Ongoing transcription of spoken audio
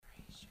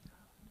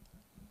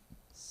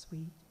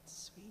sweet,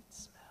 sweet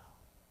smell.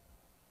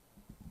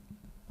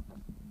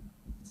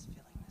 It's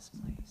filling this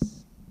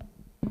place.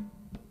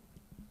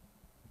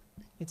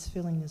 It's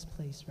filling this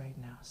place right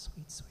now.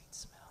 Sweet, sweet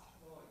smell.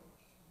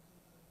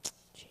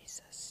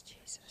 Jesus,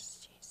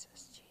 Jesus,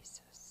 Jesus,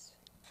 Jesus.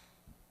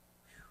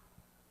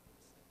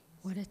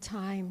 What a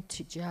time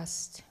to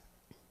just,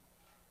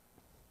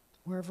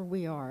 wherever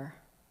we are,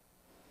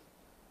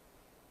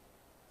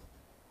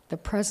 the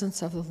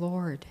presence of the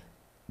Lord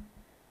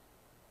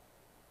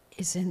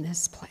is in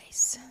this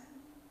place.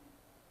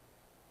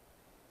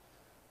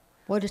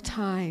 What a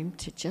time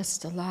to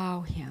just allow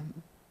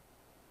him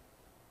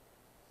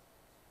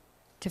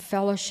to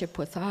fellowship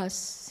with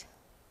us,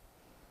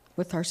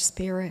 with our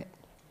spirit,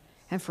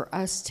 and for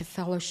us to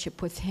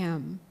fellowship with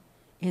him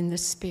in the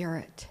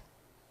spirit.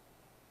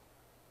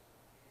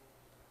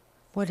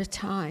 What a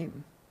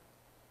time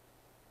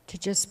to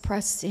just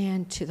press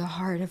into the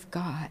heart of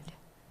God,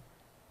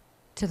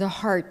 to the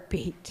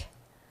heartbeat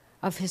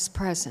of his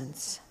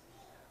presence.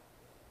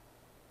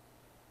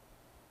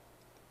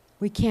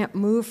 We can't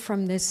move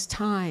from this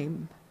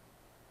time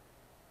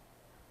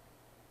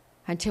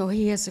until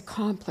he has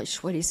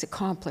accomplished what he's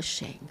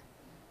accomplishing.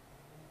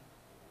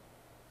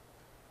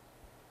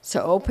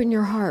 So open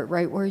your heart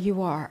right where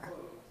you are.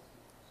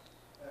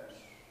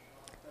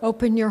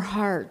 Open your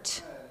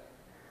heart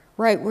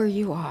right where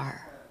you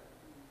are.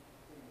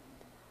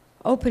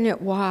 Open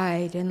it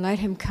wide and let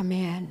him come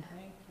in.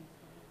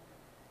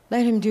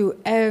 Let him do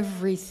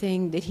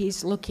everything that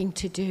he's looking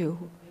to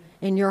do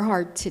in your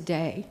heart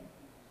today.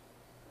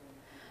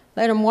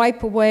 Let him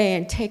wipe away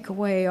and take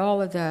away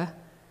all of the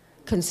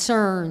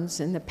concerns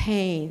and the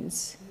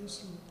pains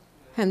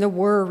and the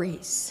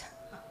worries.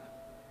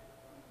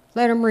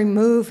 Let him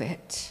remove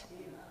it.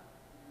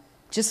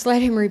 Just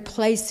let him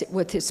replace it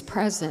with his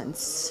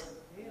presence.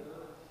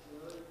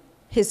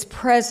 His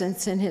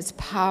presence and his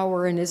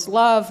power and his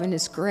love and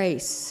his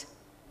grace.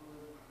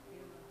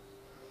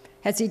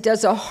 As he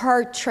does a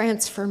heart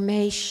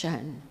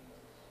transformation,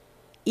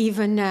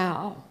 even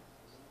now.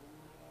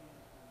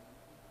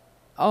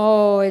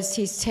 Oh, as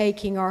he's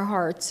taking our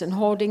hearts and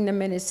holding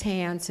them in his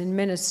hands and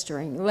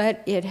ministering,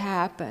 let it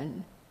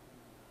happen.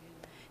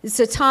 It's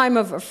a time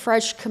of a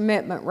fresh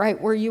commitment right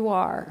where you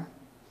are.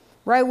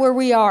 Right where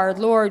we are,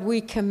 Lord,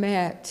 we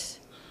commit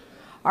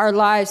our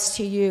lives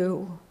to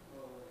you.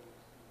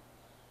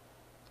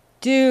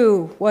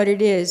 Do what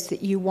it is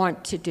that you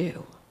want to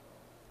do.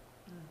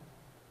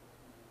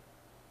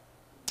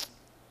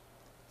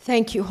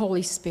 Thank you,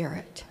 Holy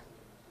Spirit.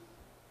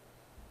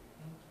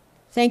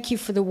 Thank you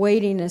for the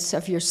weightiness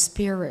of your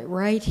spirit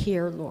right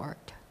here, Lord.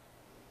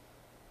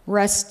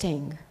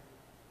 Resting,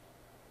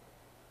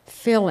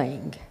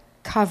 filling,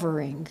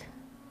 covering.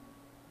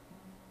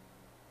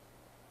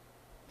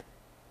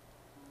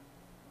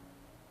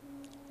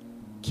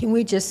 Can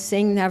we just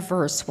sing that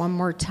verse one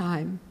more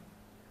time?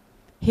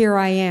 Here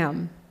I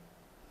am.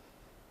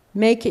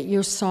 Make it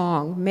your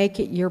song. Make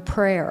it your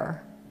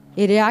prayer.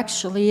 It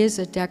actually is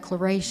a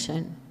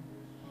declaration.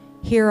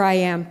 Here I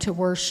am to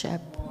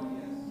worship.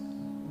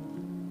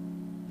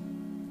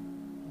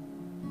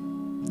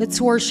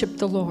 Let's worship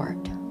the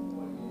Lord.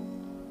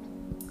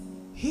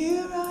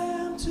 Here I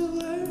am to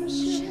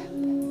worship.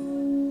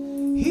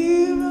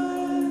 Here I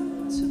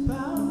am to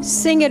bow.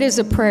 Sing it as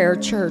a prayer,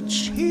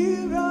 church.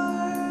 Here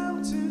I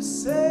am to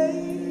say,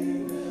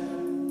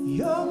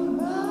 you're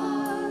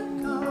my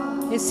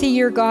God. Is he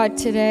your God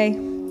today?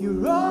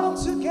 You're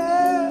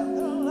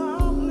altogether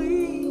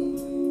lovely,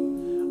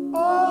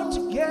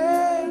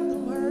 altogether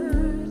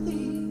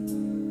worthy,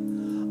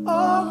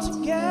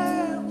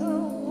 altogether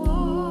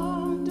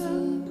wonderful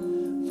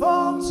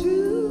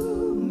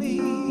to me.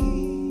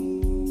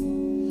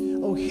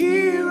 Oh,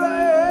 here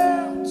I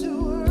am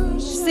to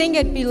worship. Sing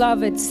it,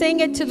 beloved. Sing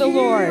it to the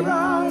Lord. Here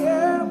I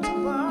am to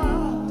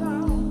bow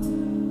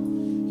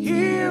down.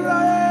 Here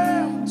I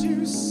am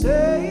to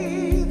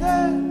say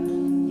that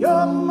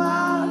you're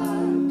my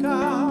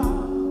God.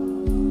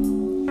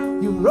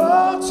 You're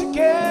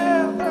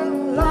altogether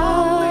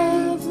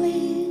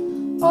lovely,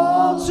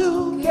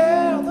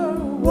 altogether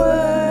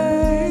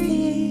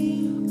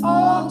worthy,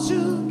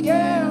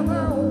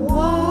 altogether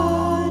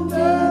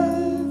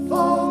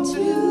wonderful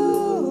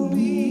to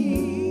me.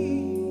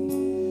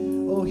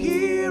 Oh,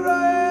 here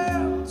I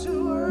am to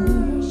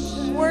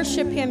worship.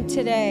 Worship him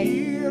today.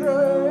 Here I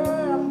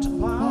am to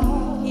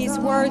bow. He's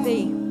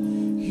worthy.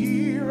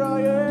 Here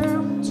I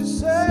am to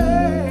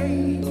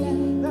say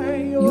that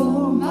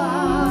you're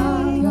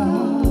my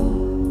God.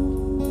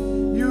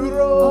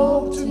 You're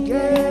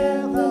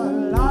altogether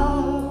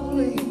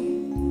lovely,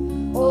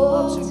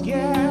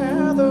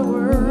 altogether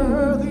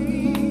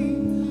worthy,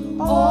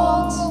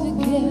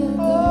 altogether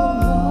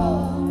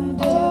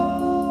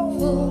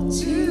wonderful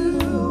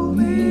to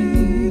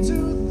me, to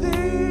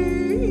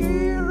thee.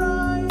 Here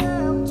I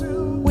am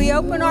to. We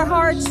open our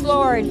hearts,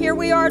 Lord. Here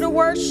we are to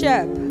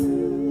worship.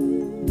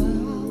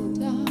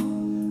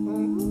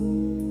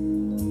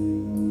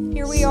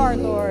 Here we are,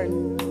 Lord.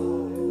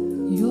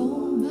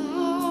 You're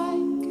my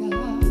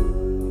God,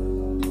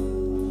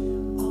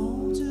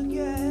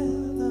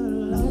 altogether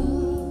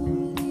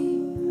lovely,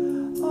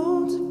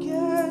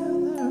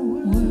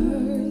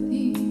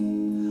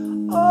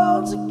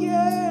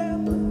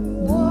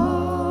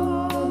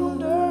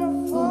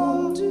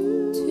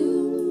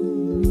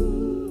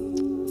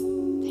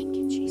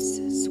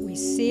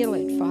 seal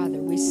it, Father.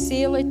 We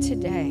seal it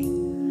today.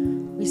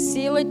 We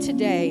seal it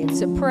today.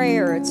 It's a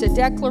prayer. It's a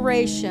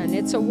declaration.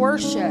 It's a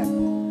worship.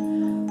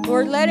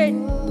 Lord, let it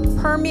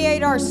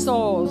permeate our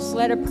souls.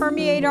 Let it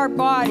permeate our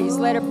bodies.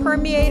 Let it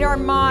permeate our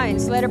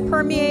minds. Let it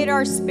permeate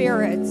our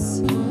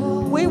spirits.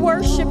 We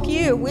worship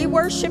you. We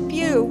worship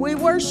you. We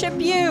worship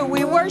you.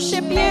 We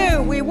worship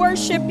you. We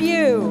worship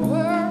you.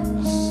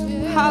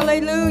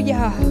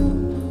 Hallelujah.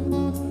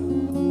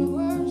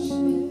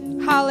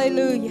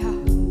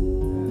 Hallelujah.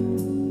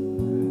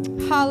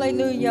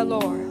 Hallelujah,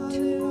 Lord.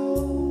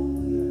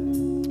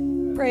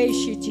 Praise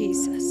you,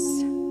 Jesus.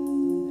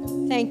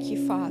 Thank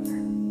you, Father.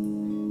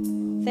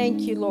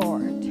 Thank you,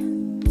 Lord.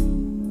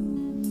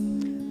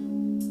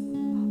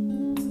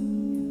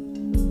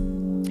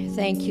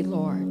 Thank you,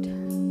 Lord.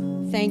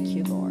 Thank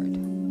you, Lord.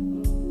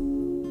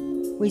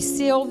 We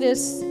seal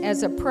this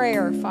as a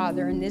prayer,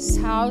 Father, in this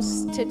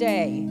house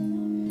today.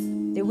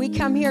 That we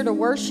come here to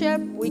worship,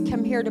 we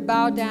come here to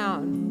bow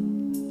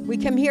down. We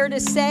come here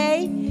to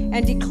say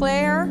and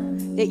declare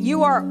that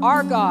you are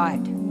our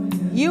God.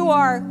 You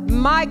are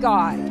my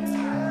God.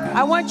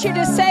 I want you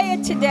to say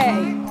it today.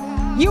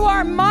 You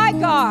are my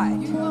God.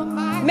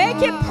 Make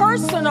it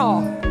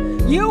personal.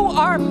 You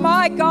are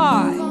my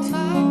God.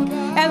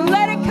 And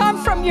let it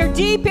come from your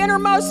deep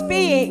innermost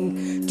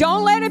being.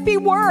 Don't let it be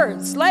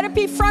words. Let it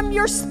be from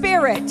your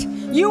spirit.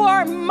 You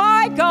are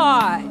my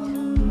God.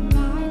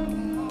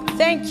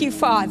 Thank you,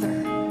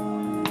 Father.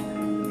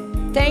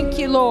 Thank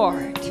you,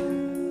 Lord.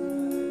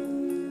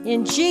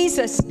 In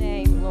Jesus'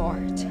 name,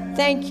 Lord.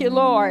 Thank you,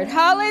 Lord.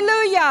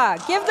 Hallelujah.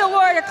 Give the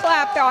Lord a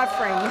clap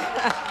offering.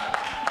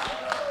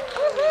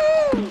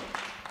 Woo-hoo.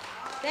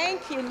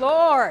 Thank you,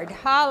 Lord.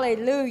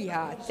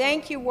 Hallelujah.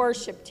 Thank you,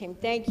 worship team.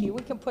 Thank you.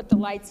 We can put the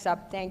lights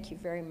up. Thank you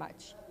very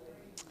much.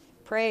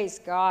 Praise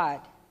God.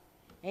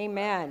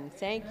 Amen.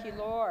 Thank you,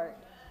 Lord.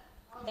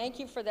 Thank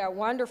you for that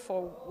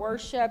wonderful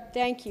worship.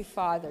 Thank you,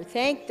 Father.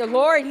 Thank the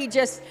Lord. He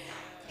just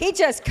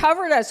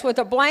covered us with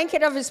a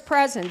blanket of his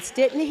presence,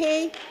 didn't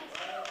he?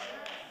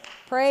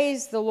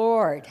 Praise the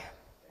Lord.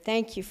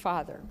 Thank you,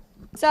 Father.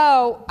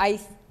 So I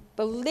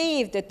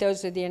believe that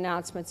those are the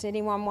announcements.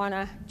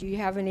 Anyone do you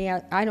have any?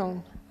 I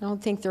don't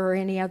think there are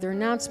any other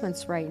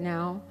announcements right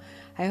now.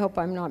 I hope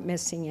I'm not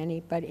missing any,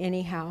 but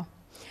anyhow.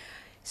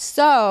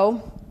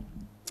 So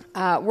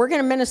we're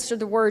going to minister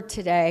the word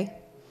today.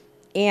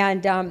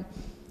 And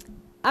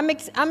I'm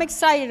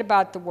excited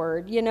about the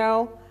word, you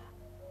know,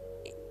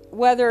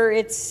 whether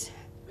it's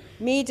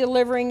me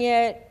delivering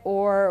it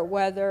or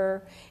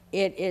whether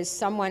it is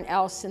someone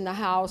else in the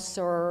house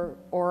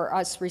or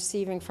us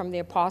receiving from the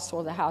apostle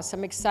of the house.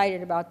 I'm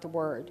excited about the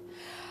word.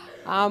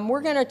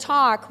 We're going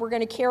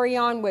to carry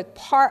on with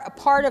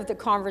part of the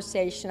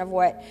conversation of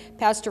what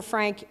Pastor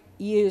Frank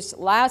used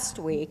last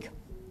week.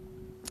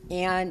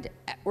 And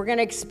we're going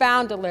to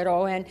expound a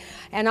little, and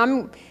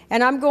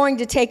I'm going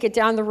to take it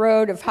down the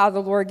road of how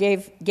the Lord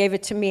gave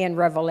it to me in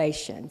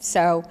Revelation.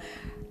 So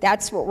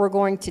that's what we're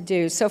going to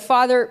do. So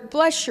Father,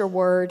 bless your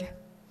word.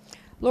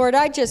 Lord,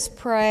 I just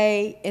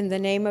pray in the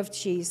name of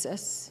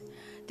Jesus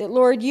that,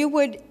 Lord, you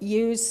would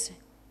use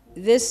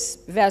this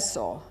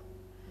vessel,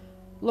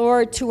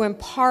 Lord, to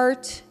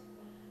impart,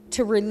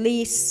 to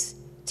release,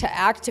 to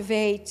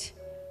activate,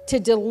 to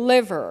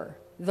deliver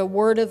the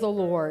word of the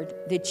Lord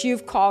that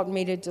you've called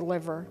me to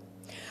deliver.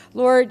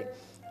 Lord,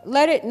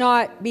 let it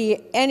not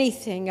be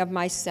anything of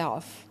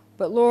myself,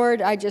 but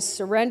Lord, I just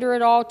surrender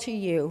it all to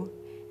you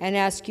and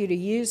ask you to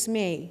use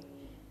me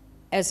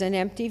as an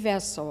empty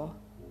vessel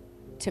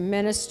to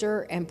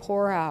minister and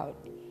pour out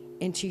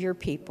into your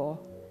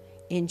people.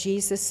 In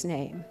Jesus'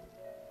 name,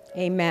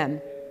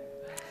 amen.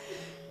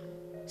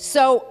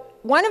 So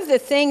one of the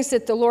things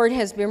that the Lord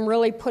has been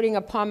really putting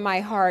upon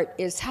my heart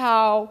is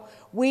how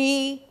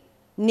we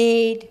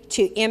need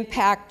to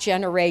impact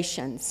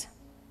generations.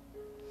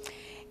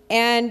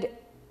 And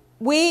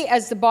we,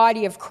 as the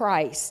body of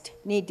Christ,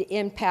 need to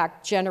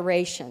impact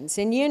generations.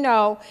 And you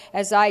know,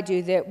 as I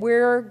do, that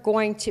we're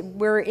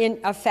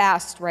in a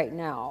fast right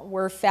now.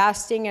 We're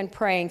fasting and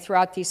praying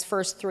throughout these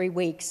first 3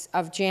 weeks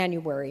of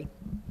January.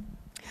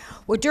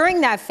 Well, during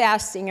that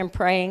fasting and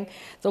praying,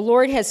 the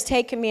Lord has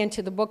taken me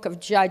into the book of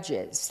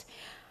Judges.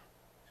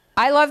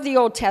 I love the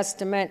Old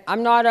Testament.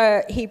 I'm not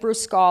a Hebrew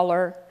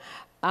scholar.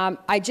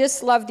 I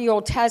just love the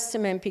Old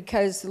Testament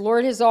because the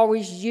Lord has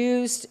always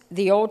used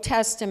the Old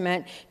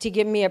Testament to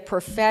give me a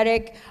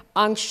prophetic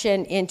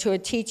unction into a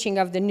teaching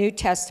of the New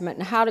Testament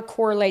and how to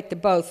correlate the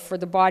both for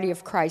the body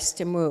of Christ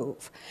to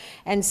move.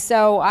 And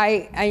so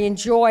I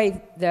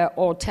enjoy the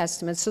Old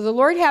Testament. So the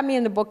Lord had me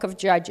in the book of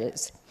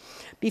Judges.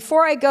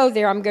 Before I go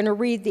there, I'm going to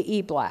read the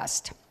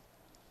e-blast.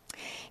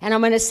 And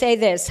I'm going to say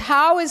this: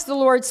 how is the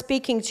Lord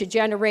speaking to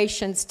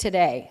generations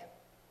today?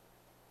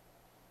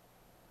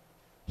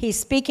 He's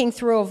speaking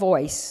through a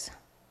voice.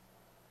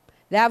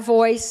 That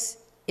voice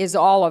is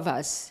all of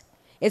us.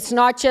 It's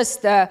not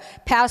just the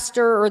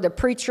pastor or the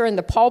preacher in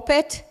the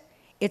pulpit.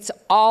 It's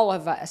all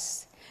of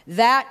us.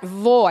 That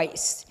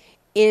voice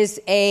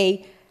is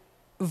a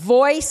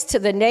voice to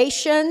the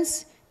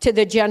nations, to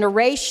the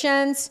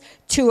generations,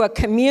 to a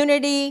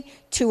community,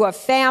 to a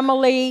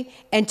family,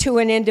 and to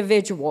an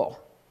individual.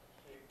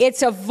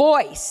 It's a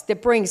voice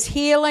that brings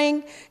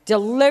healing,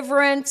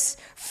 deliverance,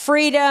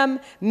 freedom,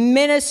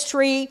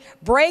 ministry,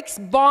 breaks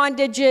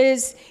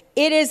bondages.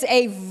 It is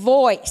a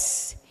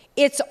voice.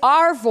 It's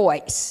our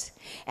voice.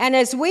 And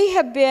as we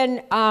have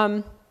been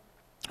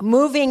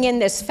moving in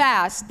this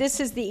fast, this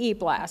is the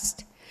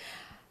e-blast.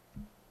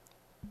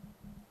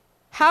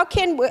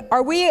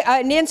 Are we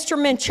an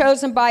instrument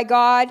chosen by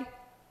God?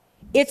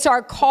 It's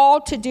our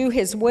call to do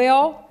his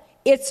will.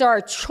 It's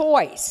our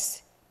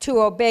choice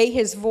to obey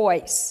his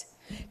voice,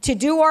 to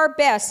do our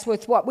best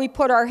with what we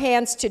put our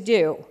hands to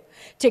do,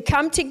 to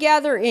come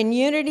together in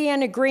unity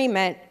and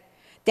agreement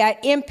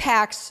that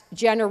impacts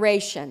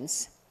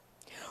generations.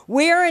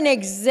 We're an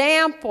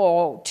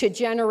example to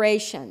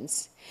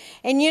generations.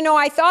 And you know,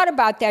 I thought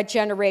about that,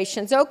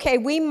 generations. Okay,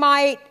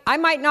 I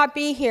might not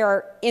be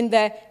here in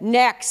the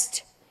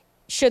next,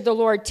 should the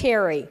Lord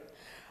tarry,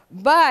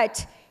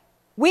 but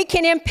we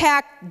can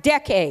impact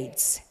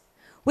decades.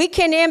 We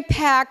can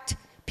impact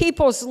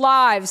people's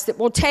lives that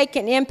will take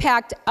and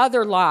impact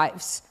other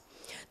lives.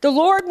 The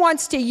Lord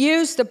wants to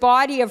use the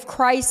body of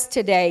Christ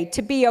today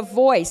to be a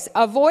voice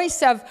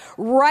of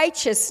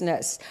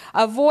righteousness,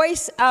 a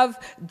voice of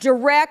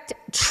direct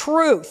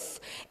truth.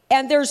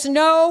 And there's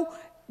no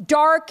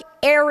dark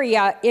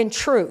area in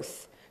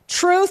truth.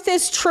 Truth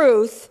is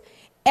truth,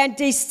 and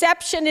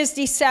deception is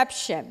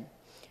deception.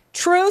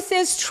 Truth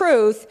is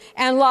truth,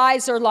 and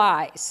lies are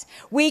lies.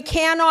 We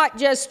cannot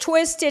just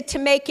twist it to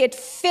make it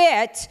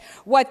fit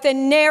what the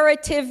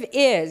narrative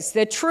is.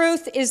 The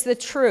truth is the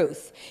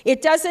truth.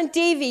 It doesn't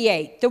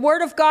deviate. The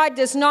Word of God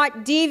does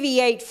not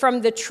deviate from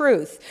the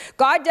truth.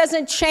 God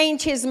doesn't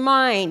change his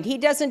mind. He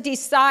doesn't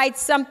decide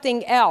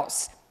something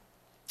else.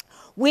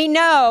 We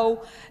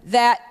know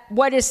that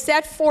what is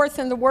set forth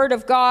in the Word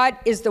of God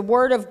is the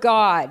Word of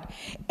God,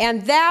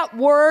 and that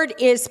Word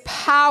is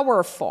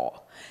powerful.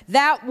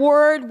 That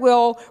word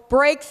will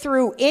break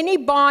through any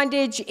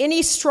bondage,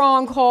 any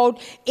stronghold,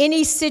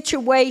 any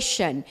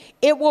situation.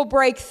 It will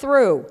break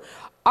through.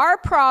 Our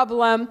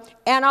problem,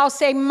 and I'll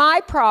say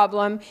my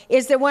problem,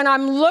 is that when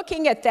I'm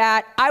looking at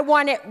that, I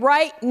want it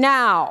right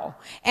now.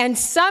 And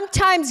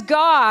sometimes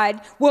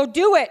God will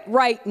do it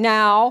right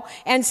now,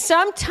 and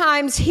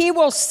sometimes he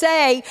will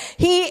say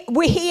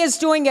he is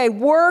doing a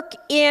work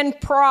in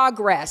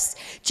progress.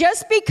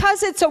 Just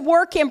because it's a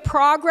work in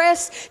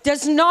progress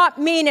does not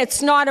mean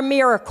it's not a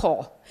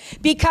miracle.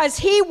 Because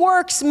he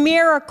works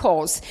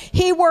miracles,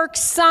 he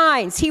works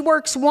signs, he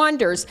works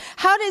wonders.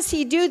 How does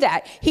he do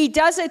that? He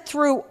does it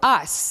through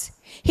us.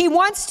 He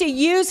wants to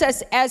use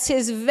us as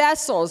his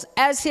vessels,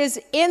 as his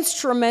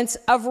instruments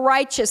of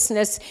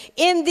righteousness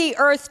in the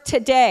earth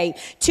today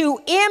to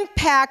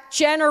impact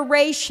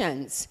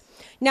generations.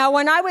 Now,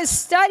 when I was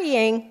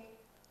studying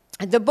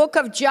the book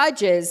of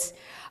Judges,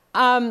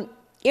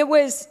 it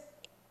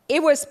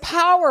was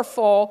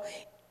powerful.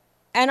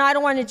 And I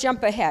don't want to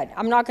jump ahead.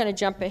 I'm not going to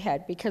jump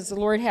ahead because the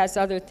Lord has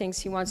other things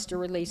he wants to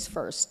release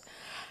first.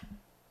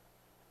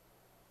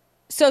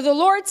 So the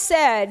Lord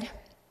said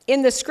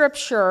in the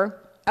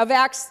scripture of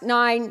Acts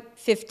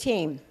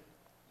 9:15,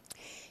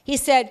 he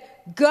said,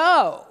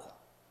 "Go,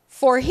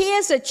 for he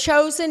is a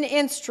chosen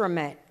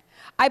instrument."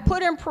 I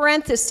put in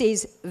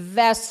parentheses,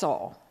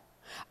 vessel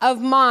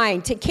of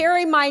mine, to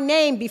carry my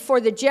name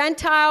before the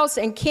Gentiles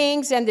and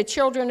kings and the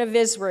children of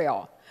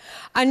Israel.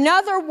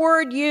 Another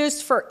word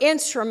used for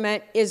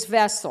instrument is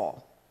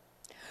vessel.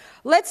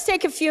 Let's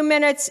take a few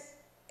minutes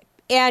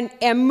and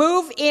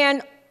move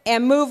in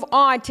and move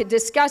on to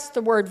discuss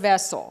the word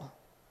vessel.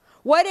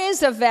 What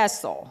is a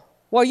vessel?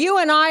 Well, you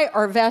and I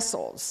are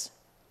vessels.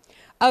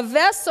 A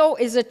vessel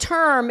is a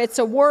term, it's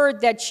a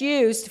word that's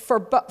used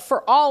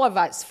for all of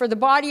us, for the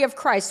body of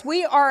Christ.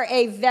 We are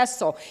a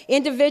vessel,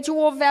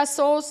 individual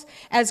vessels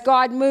as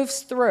God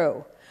moves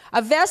through.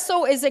 A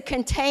vessel is a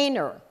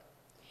container.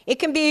 It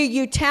can be a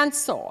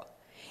utensil,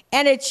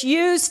 and it's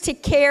used to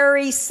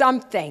carry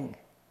something.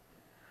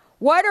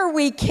 What are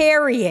we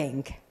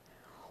carrying?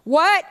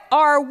 What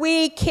are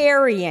we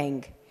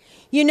carrying?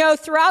 You know,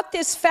 throughout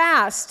this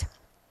fast,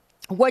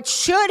 what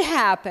should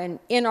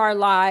happen in our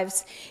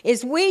lives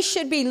is we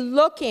should be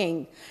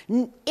looking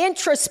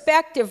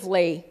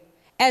introspectively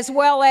as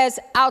well as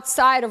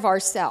outside of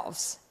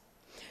ourselves.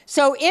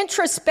 So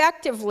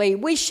introspectively,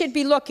 we should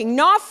be looking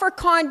not for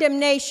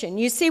condemnation.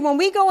 You see, when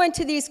we go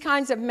into these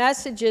kinds of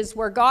messages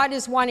where God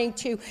is wanting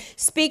to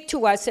speak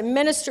to us and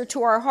minister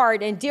to our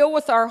heart and deal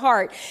with our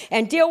heart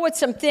and deal with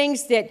some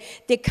things that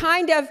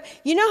kind of,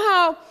 you know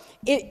how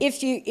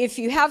if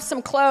you have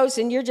some clothes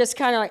and you're just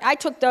kind of like, I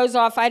took those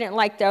off, I didn't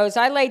like those,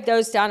 I laid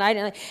those down, I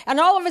didn't,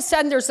 and all of a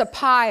sudden there's a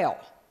pile.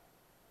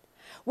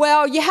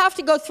 Well, you have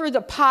to go through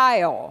the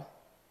pile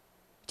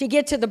to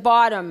get to the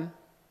bottom.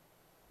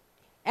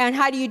 And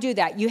how do you do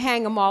that? You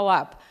hang them all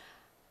up.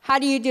 How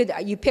do you do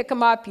that? You pick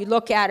them up, you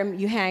look at them,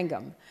 you hang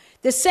them.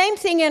 The same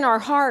thing in our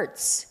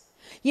hearts.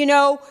 You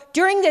know,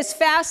 during this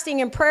fasting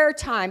and prayer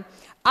time,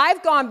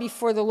 I've gone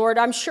before the Lord,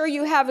 I'm sure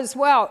you have as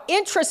well,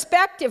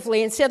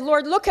 introspectively and said,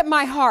 Lord, look at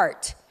my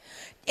heart.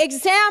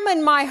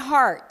 examine my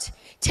heart.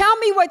 Tell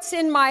me what's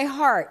in my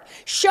heart.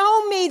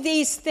 Show me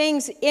these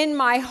things in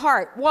my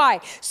heart. Why?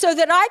 So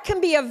that I can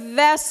be a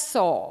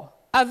vessel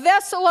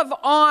of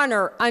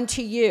honor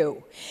unto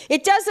you.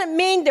 It doesn't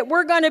mean that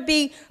we're going to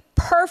be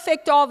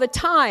perfect all the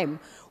time.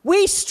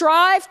 We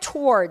strive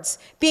towards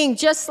being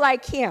just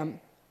like him.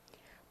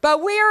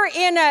 But we're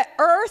in an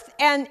earth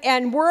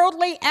and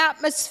worldly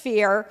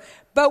atmosphere,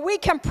 but we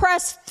can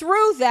press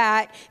through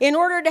that in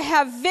order to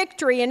have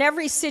victory in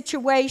every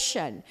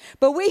situation.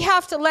 But we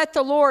have to let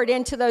the Lord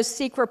into those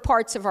secret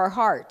parts of our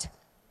heart.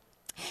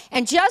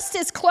 And just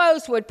as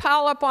clothes would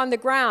pile up on the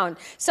ground,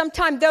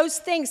 sometimes those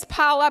things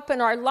pile up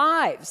in our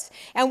lives.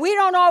 And we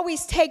don't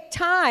always take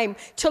time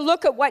to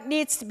look at what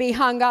needs to be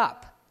hung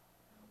up.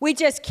 We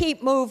just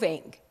keep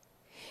moving.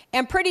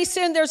 And pretty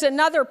soon there's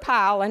another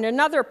pile and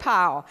another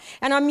pile.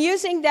 And I'm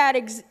using that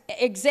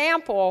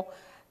example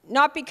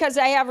not because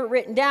I have it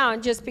written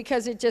down, just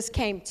because it just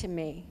came to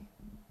me.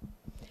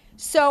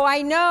 So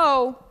I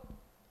know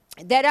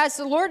that as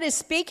the Lord is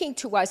speaking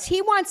to us,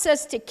 he wants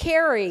us to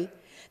carry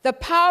the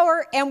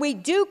power, and we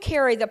do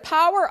carry the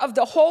power of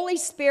the Holy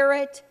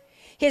Spirit,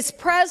 his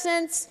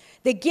presence,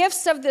 the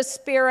gifts of the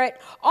Spirit,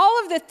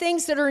 all of the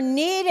things that are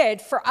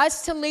needed for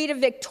us to lead a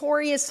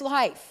victorious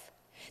life.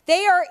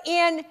 They are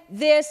in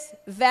this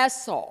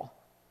vessel.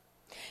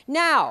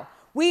 Now,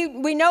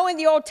 we know in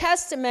the Old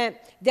Testament,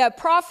 the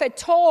prophet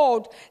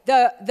told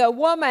the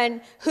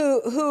woman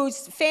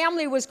whose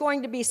family was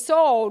going to be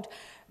sold,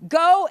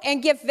 go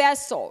and get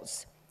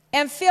vessels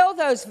and fill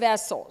those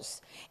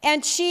vessels.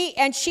 And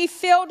she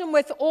filled them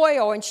with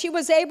oil, and she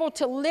was able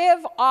to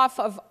live off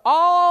of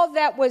all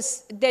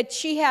that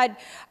she had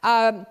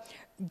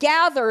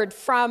gathered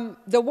from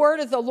the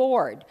word of the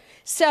Lord.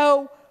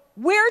 So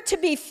we're to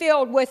be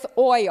filled with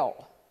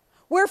oil.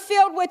 We're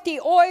filled with the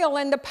oil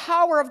and the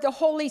power of the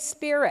Holy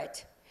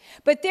Spirit.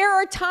 But there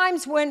are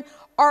times when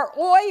our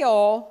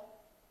oil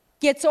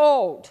gets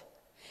old.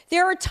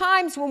 There are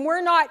times when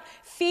we're not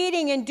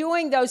feeding and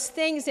doing those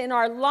things in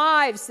our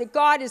lives that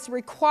God is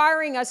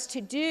requiring us to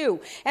do.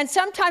 And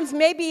sometimes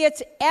maybe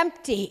it's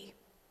empty.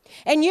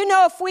 And you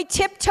know, if we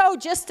tiptoe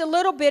just a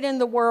little bit in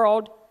the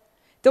world's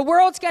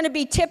going to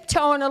be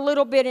tiptoeing a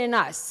little bit in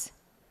us.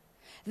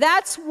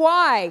 That's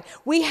why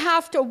we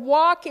have to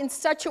walk in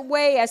such a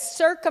way as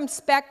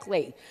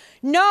circumspectly.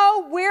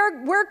 No,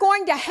 we're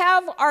going to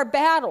have our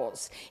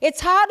battles.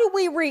 It's how do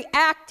we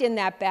react in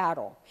that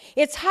battle?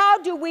 It's how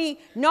do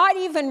we not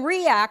even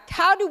react,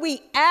 how do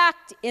we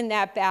act in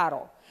that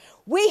battle?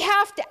 We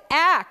have to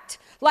act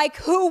like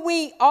who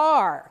we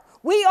are.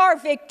 We are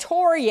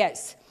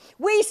victorious.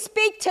 We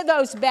speak to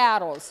those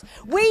battles.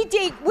 We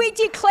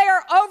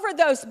declare over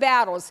those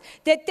battles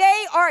that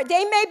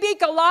they may be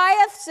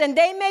Goliaths and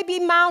they may be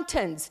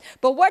mountains.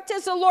 But what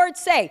does the Lord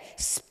say?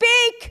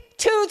 Speak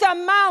to the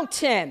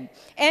mountain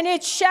and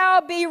it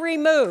shall be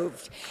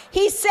removed.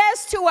 He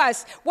says to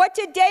us, what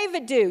did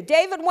David do?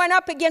 David went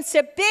up against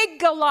a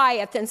big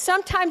Goliath, and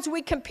sometimes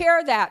we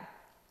compare that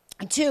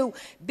to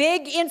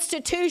big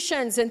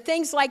institutions and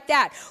things like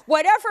that.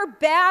 Whatever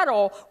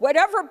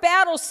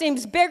battle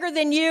seems bigger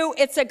than you,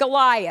 it's a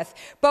Goliath.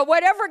 But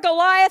whatever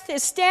Goliath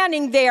is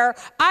standing there,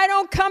 I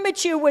don't come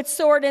at you with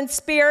sword and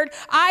spear.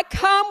 I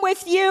come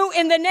with you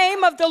in the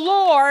name of the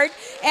Lord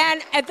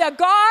and the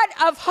God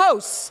of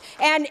hosts.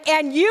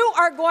 And you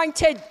are going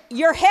to,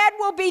 your head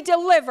will be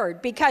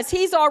delivered because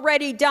he's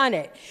already done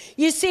it.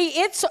 You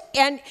see,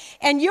 and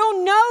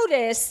you'll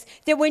notice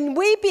that when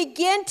we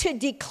begin to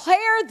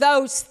declare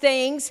those things,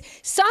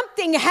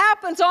 something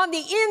happens on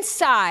the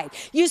inside.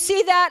 You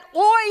see, that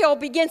oil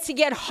begins to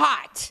get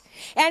hot.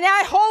 And the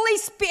Holy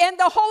Spirit,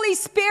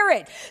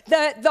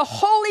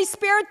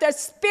 the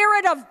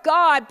Spirit of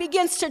God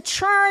begins to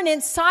churn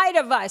inside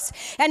of us.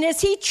 And as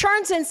he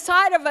churns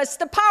inside of us,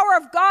 the power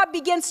of God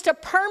begins to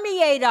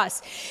permeate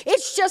us.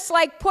 It's just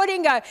like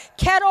putting a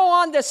kettle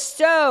on the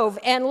stove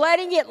and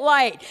letting it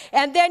light.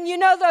 And then, you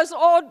know, those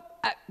old...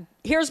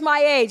 here's my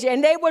age,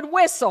 and they would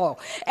whistle.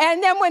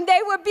 And then when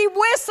they would be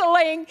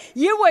whistling,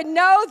 you would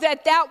know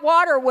that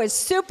water was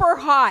super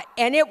hot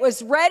and it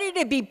was ready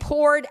to be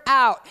poured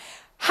out.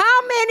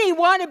 How many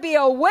want to be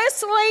a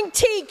whistling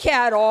tea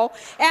kettle,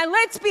 and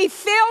let's be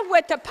filled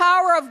with the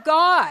power of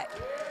God?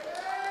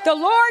 The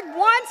Lord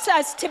wants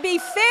us to be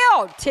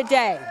filled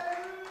today.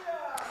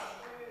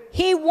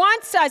 He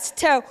wants us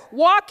to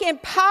walk in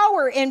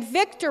power and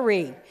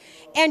victory.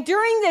 And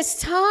during this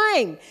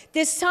time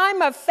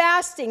of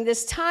fasting,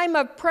 this time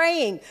of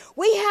praying,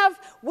 we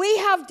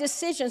have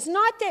decisions.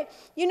 Not that,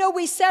 you know,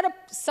 we set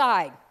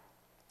aside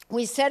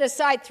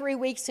 3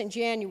 weeks in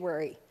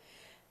January.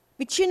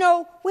 But, you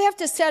know, we have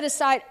to set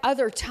aside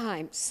other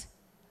times.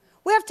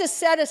 We have to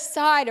set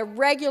aside a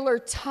regular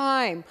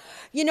time.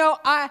 You know,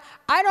 I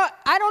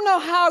don't know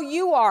how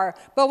you are,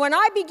 but when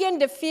I begin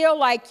to feel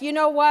like, you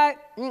know what,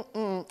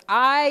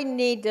 I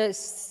need to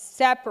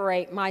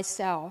separate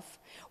myself.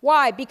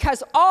 Why?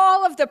 Because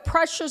all of the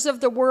pressures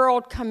of the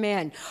world come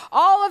in.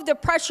 All of the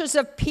pressures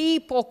of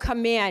people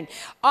come in.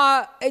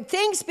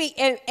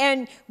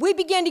 And we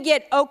begin to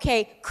get,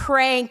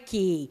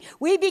 cranky.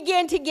 We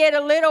begin to get a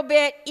little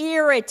bit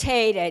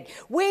irritated.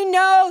 We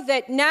know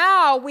that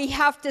now we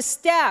have to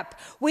step.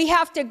 We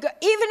have to go,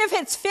 even if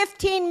it's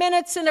 15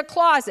 minutes in a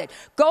closet,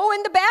 go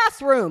in the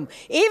bathroom.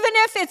 Even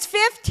if it's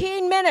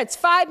 15 minutes,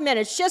 5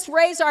 minutes, just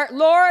raise our,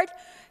 Lord,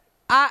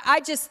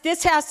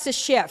 this has to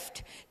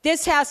shift.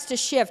 This has to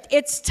shift.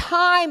 It's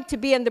time to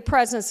be in the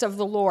presence of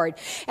the Lord.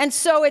 And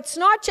so it's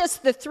not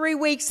just the 3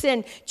 weeks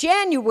in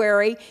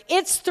January,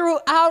 it's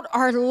throughout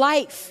our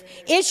life.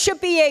 It should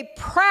be a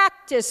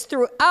practice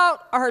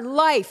throughout our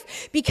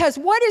life. Because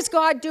what is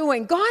God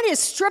doing? God is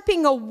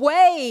stripping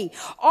away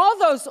all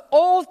those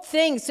old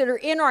things that are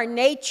in our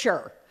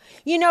nature.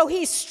 You know,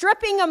 he's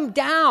stripping them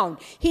down.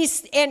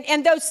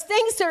 And those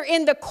things that are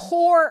in the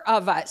core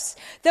of us,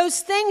 those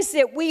things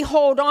that we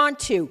hold on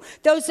to,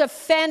 those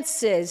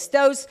offenses,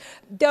 those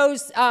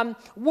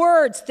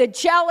words, the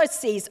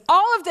jealousies,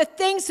 all of the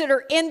things that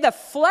are in the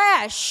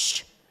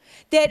flesh,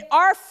 that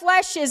our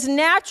flesh is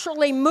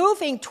naturally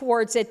moving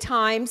towards at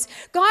times,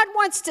 God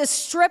wants to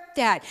strip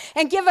that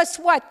and give us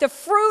what? The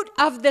fruit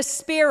of the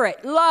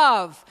Spirit,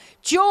 love,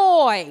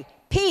 joy,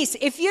 peace.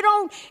 If we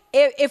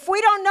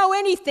don't know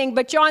anything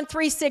but John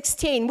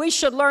 3:16, we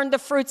should learn the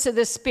fruits of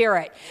the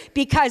Spirit.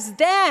 Because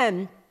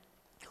then,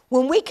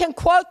 when we can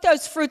quote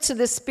those fruits of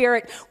the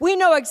Spirit, we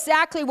know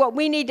exactly what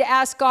we need to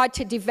ask God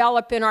to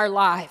develop in our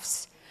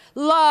lives.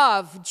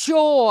 Love,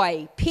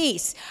 joy,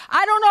 peace.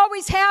 I don't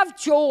always have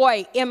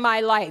joy in my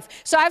life.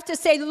 So I have to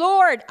say,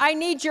 Lord, I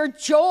need your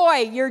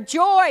joy, your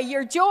joy,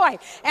 your joy.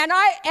 And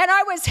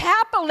I was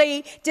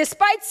happily,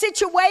 despite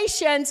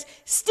situations,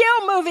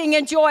 still moving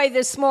in joy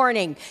this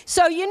morning.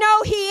 So you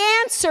know he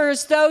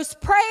answers those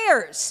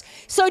prayers.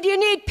 So do you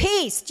need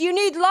peace? Do you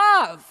need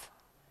love?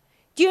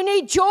 Do you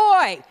need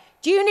joy?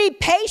 Do you need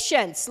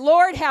patience?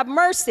 Lord, have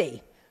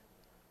mercy.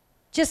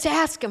 Just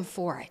ask him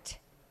for it.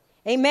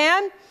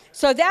 Amen?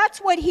 So that's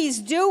what he's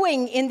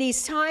doing in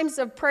these times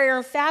of prayer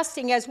and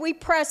fasting. As we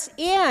press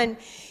in,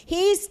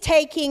 he's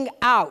taking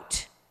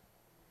out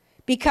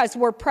because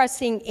we're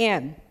pressing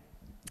in.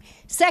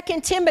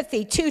 2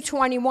 Timothy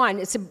 2:21,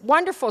 it's a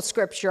wonderful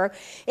scripture.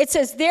 It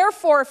says,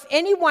 therefore, if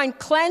anyone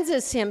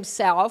cleanses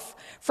himself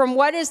from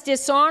what is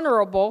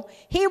dishonorable,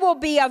 he will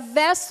be a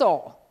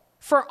vessel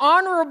for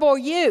honorable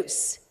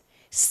use,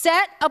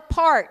 set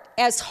apart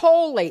as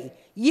holy,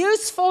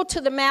 useful to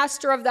the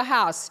master of the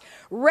house,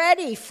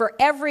 ready for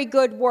every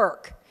good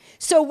work.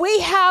 So we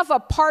have a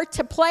part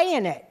to play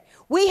in it.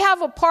 We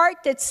have a part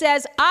that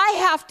says, I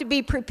have to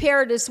be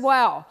prepared as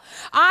well.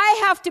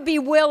 I have to be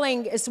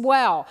willing as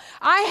well.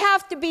 I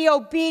have to be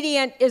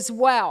obedient as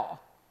well.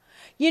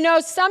 You know,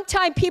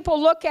 sometimes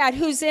people look at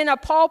who's in a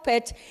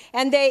pulpit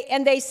and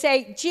they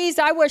say, geez,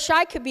 I wish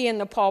I could be in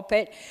the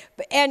pulpit.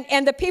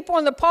 And the people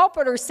in the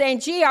pulpit are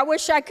saying, gee, I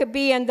wish I could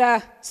be in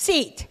the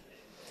seat.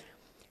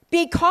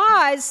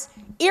 Because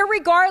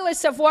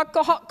irregardless of what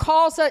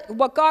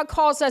God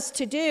calls us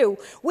to do,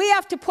 we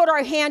have to put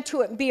our hand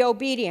to it and be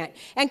obedient.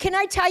 And can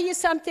I tell you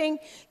something?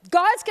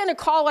 God's going to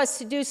call us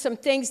to do some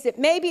things that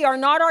maybe are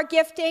not our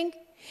gifting,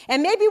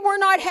 and maybe we're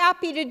not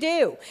happy to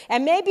do,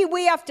 and maybe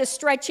we have to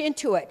stretch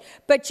into it.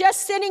 But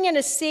just sitting in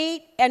a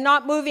seat and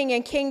not moving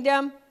in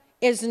kingdom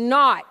is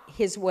not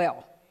his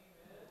will.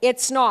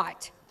 It's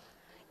not.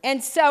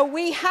 And so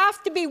we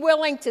have to be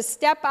willing to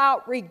step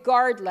out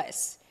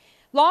regardless.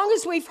 Long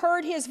as we've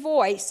heard his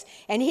voice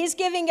and he's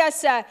giving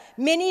us a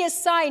mini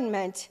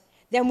assignment,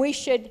 then we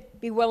should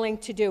be willing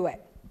to do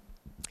it.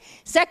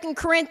 1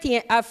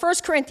 Corinthians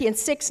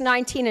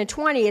 6:19 and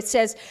 20, it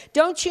says,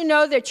 don't you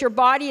know that your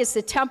body is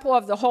the temple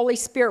of the Holy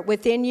Spirit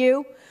within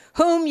you,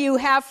 whom you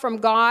have from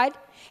God,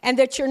 and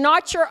that you're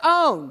not your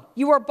own?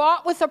 You were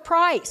bought with a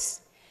price.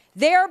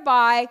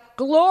 Thereby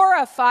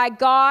glorify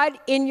God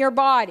in your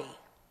body.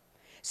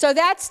 So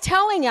that's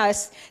telling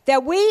us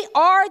that we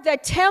are the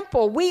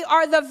temple, we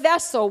are the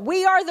vessel,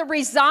 we are the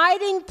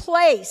residing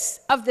place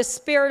of the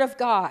Spirit of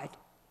God.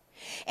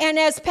 And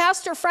as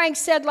Pastor Frank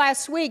said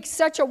last week,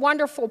 such a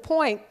wonderful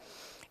point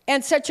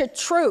and such a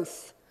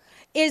truth,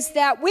 is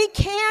that we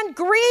can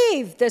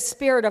grieve the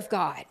Spirit of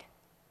God.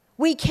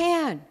 We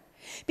can,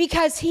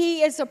 because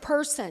he is a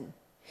person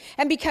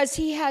and because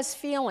he has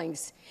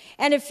feelings.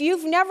 And if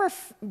you've never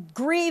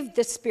grieved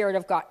the Spirit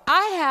of God,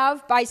 I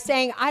have, by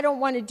saying I don't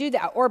want to do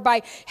that, or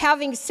by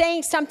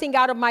saying something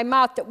out of my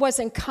mouth that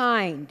wasn't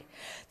kind.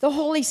 The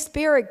Holy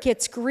Spirit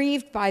gets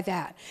grieved by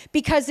that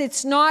because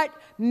it's not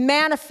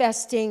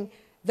manifesting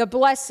the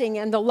blessing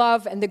and the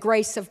love and the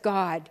grace of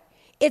God.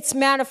 It's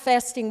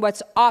manifesting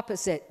what's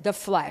opposite, the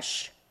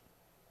flesh.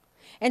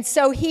 And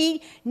so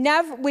we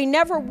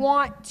never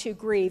want to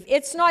grieve.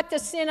 It's not the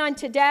sin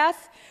unto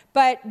death,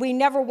 but we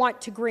never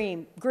want to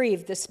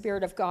grieve the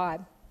Spirit of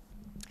God.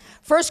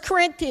 2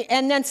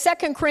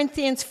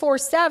 Corinthians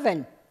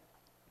 4:7.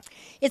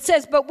 It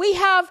says, but we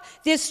have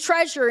this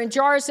treasure in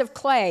jars of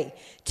clay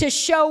to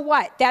show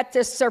what? That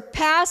the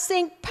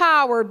surpassing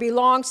power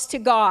belongs to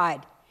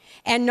God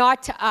and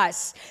not to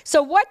us.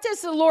 So what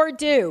does the Lord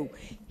do?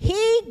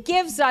 He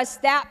gives us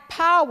that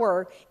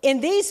power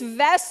in these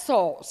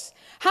vessels.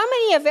 How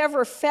many have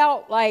ever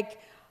felt like,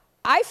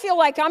 I feel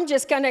like I'm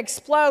just going to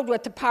explode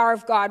with the power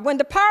of God? When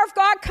the power of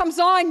God comes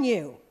on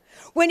you,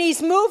 when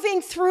he's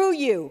moving through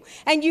you,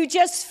 and you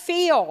just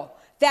feel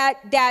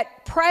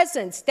that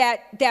presence,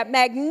 that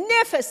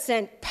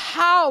magnificent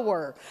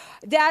power,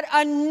 that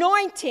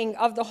anointing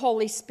of the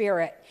Holy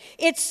Spirit.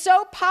 It's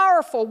so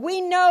powerful. We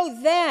know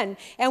then,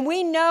 and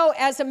we know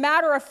as a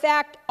matter of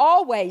fact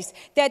always,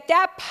 that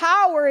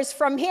power is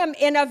from him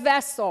in a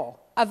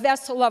vessel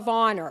of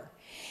honor.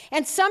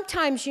 And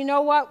sometimes, you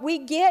know what, we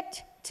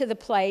get to the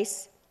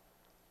place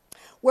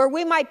where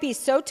we might be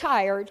so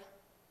tired,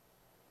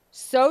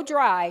 so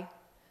dry.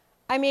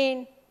 I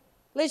mean,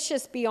 let's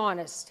just be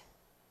honest.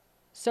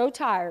 So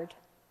tired,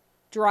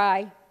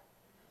 dry,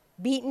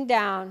 beaten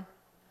down,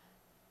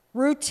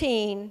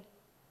 routine,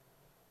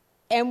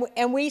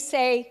 and we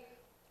say,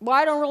 well,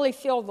 I don't really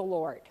feel the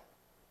Lord.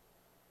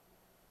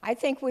 I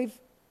think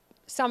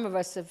some of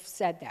us have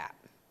said that.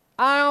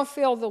 I don't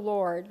feel the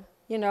Lord.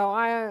 You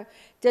know,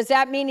 does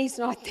that mean he's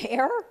not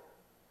there?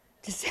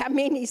 Does that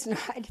mean he's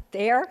not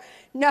there?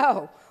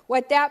 No.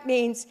 What that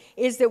means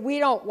is that we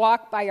don't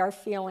walk by our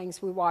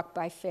feelings, we walk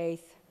by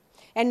faith.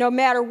 And no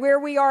matter where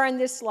we are in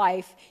this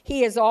life,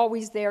 he is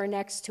always there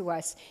next to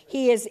us.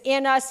 He is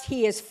in us.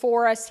 He is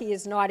for us. He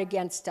is not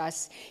against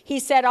us. He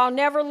said, I'll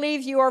never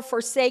leave you or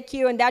forsake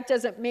you. And that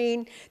doesn't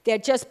mean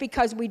that just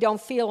because we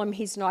don't feel him,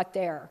 he's not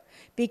there.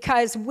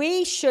 Because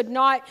we should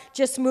not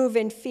just move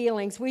in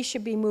feelings. We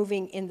should be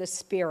moving in the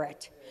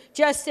Spirit.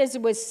 Just as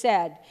it was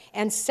said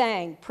and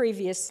sang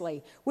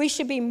previously, we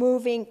should be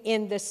moving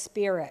in the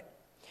Spirit.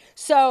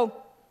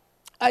 So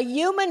a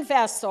human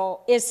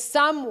vessel is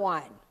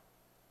someone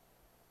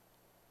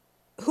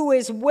who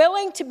is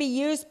willing to be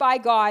used by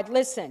God,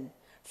 listen,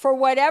 for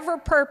whatever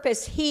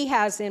purpose he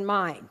has in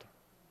mind.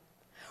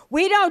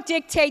 We don't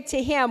dictate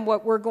to him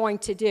what we're going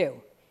to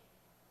do.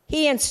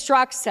 He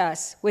instructs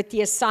us with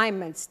the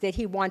assignments that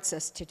he wants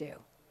us to do.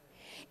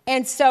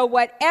 And so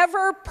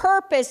whatever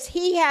purpose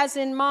he has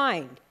in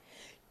mind,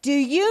 do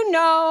you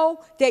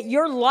know that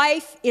your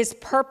life is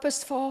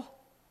purposeful?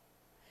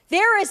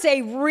 There is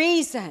a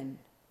reason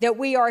that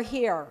we are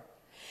here.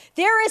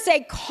 There is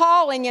a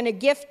calling and a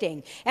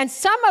gifting, and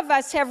some of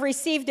us have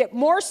received it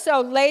more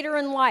so later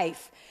in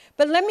life.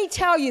 But let me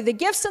tell you, the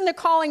gifts and the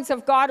callings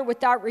of God are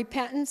without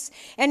repentance,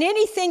 and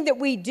anything that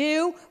we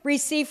do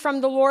receive from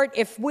the Lord,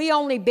 if we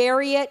only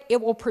bury it, it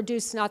will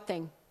produce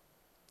nothing.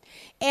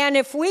 And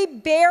if we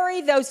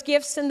bury those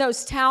gifts and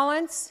those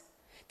talents,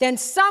 then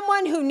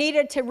someone who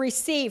needed to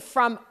receive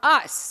from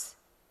us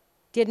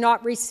did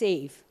not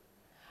receive.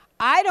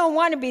 I don't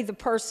want to be the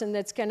person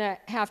that's going to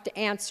have to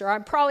answer.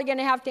 I'm probably going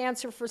to have to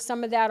answer for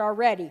some of that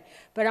already.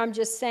 But I'm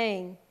just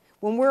saying,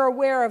 when we're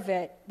aware of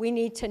it, we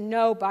need to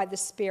know by the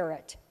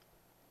Spirit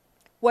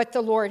what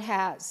the Lord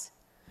has.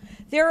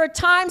 There are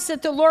times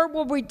that the Lord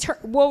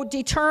will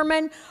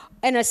determine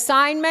an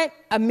assignment,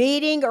 a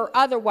meeting, or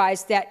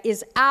otherwise that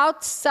is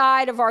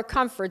outside of our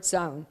comfort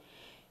zone.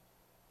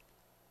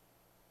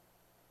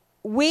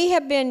 We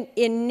have been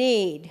in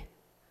need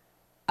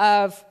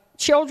of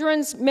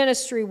children's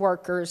ministry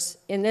workers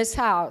in this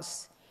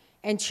house,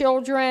 and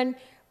children,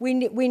 we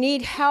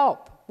need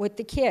help with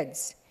the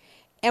kids.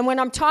 And when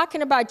I'm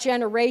talking about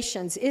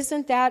generations,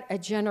 isn't that a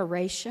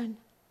generation?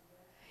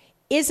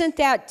 Isn't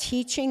that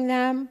teaching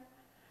them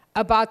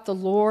about the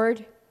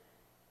Lord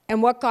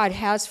and what God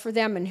has for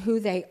them and who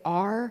they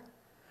are?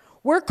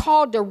 We're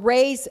called to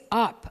raise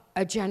up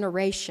a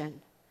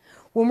generation.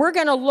 When we're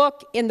going to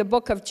look in the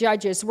book of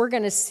Judges, we're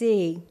going to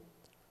see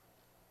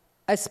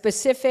a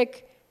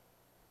specific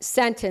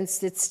sentence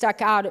that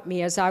stuck out at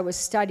me as I was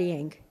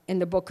studying in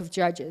the book of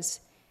Judges,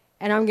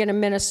 and I'm going to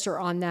minister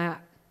on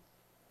that.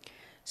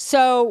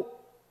 So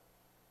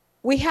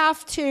we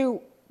have to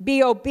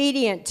be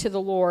obedient to the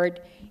Lord,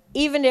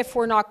 even if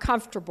we're not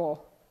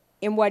comfortable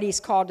in what he's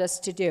called us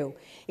to do.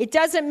 It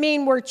doesn't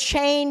mean we're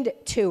chained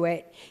to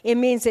it. It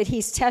means that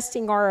he's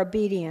testing our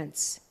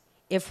obedience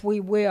if we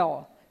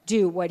will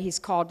do what he's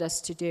called us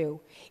to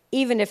do,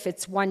 even if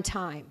it's one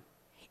time,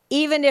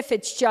 even if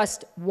it's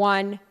just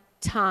one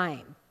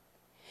time.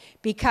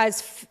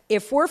 Because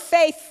if we're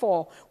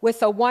faithful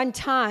with a one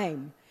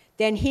time,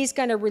 then he's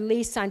going to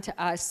release unto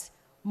us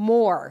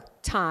more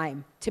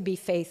time to be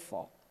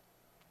faithful.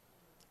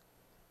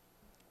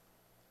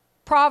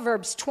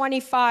 Proverbs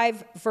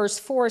 25 verse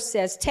 4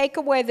 says, take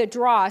away the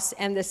dross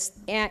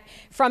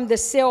from the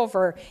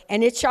silver,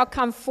 and it shall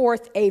come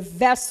forth a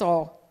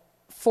vessel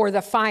for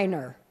the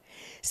finer.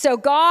 So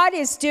God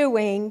is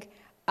doing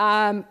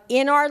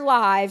in our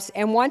lives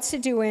and wants to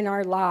do in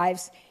our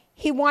lives,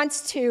 he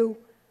wants to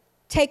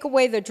take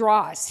away the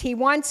dross. He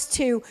wants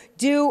to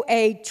do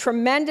a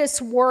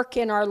tremendous work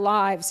in our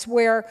lives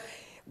where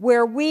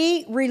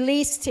we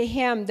release to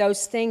him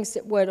those things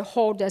that would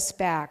hold us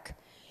back.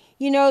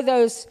 You know,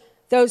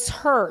 those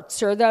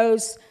hurts or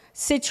those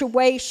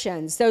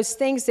situations, those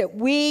things that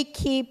we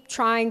keep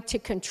trying to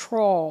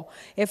control,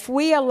 if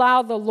we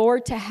allow the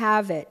Lord to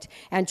have it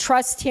and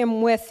trust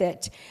him with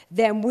it,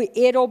 then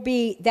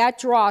that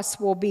dross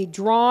will be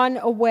drawn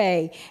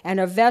away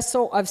and a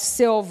vessel of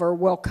silver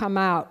will come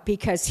out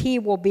because he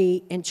will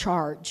be in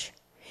charge.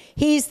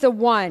 He's the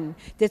one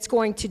that's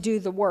going to do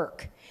the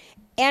work.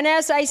 And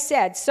as I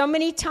said, so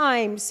many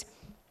times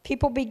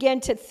people begin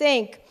to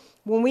think,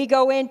 when we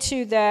go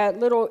into the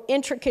little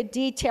intricate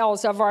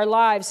details of our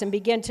lives and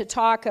begin to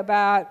talk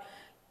about,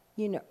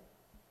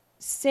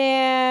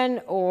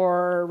 sin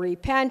or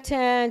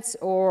repentance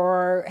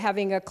or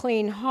having a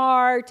clean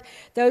heart,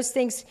 those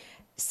things,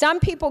 some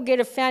people get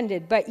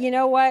offended. But you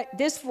know what?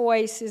 This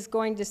voice is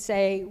going to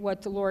say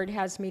what the Lord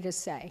has me to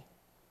say.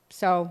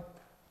 So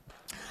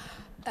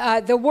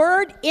the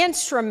word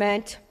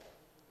instrument,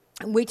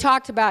 we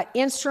talked about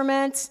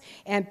instruments,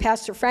 and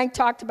Pastor Frank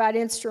talked about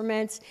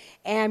instruments,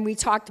 and we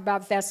talked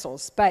about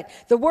vessels. But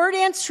the word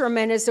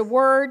instrument is a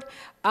word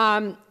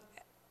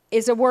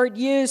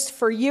used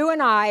for you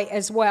and I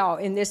as well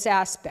in this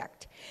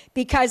aspect.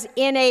 Because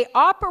in an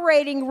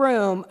operating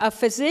room, a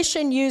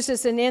physician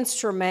uses an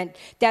instrument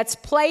that's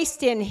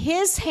placed in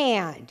his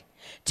hand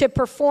to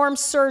perform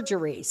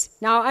surgeries.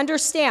 Now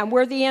understand,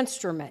 we're the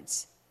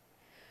instruments.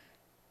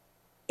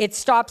 It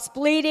stops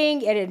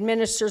bleeding. It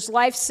administers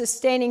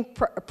life-sustaining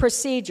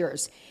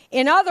procedures.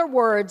 In other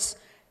words,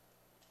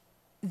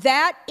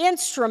 that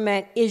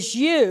instrument is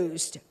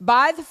used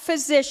by the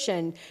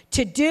physician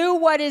to do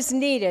what is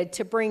needed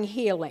to bring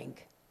healing,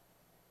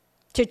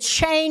 to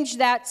change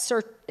that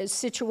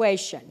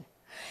situation.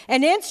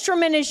 An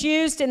instrument is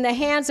used in the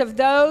hands of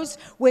those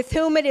with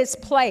whom it is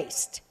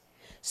placed.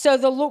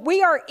 So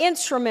we are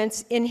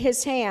instruments in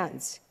his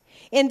hands.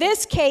 In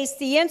this case,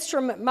 the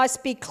instrument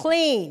must be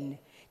clean,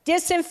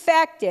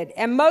 disinfected,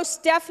 and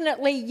most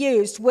definitely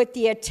used with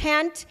the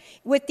intent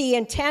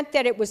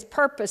that it was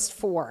purposed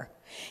for.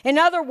 In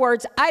other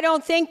words, I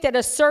don't think that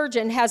a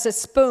surgeon has a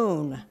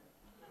spoon.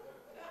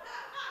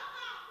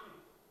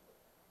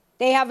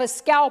 They have a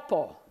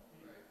scalpel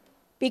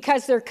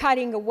because they're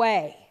cutting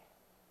away.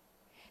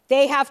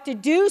 They have to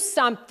do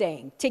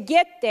something to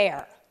get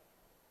there,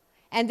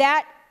 and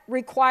that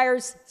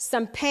requires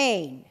some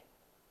pain.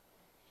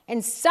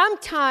 And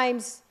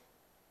sometimes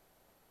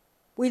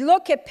we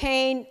look at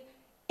pain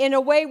in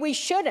a way we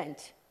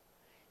shouldn't.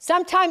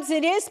 Sometimes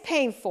it is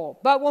painful,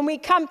 but when we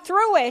come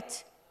through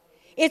it,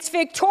 it's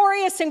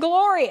victorious and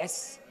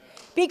glorious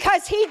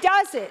because he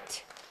does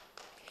it.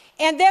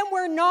 And then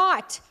we're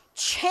not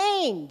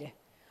chained.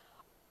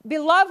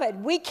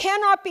 Beloved, we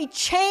cannot be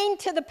chained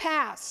to the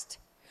past.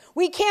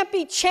 We can't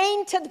be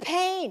chained to the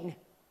pain.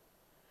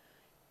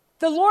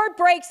 The Lord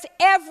breaks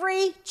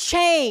every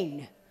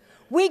chain.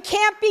 We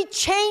can't be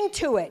chained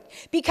to it,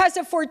 because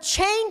if we're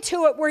chained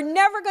to it, we're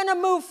never going to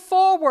move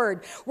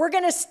forward. We're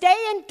going to stay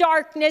in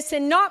darkness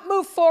and not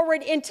move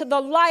forward into the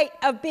light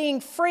of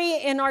being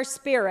free in our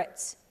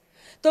spirits.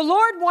 The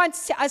Lord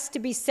wants us to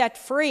be set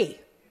free.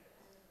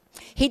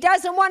 He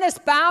doesn't want us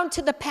bound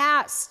to the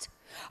past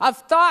of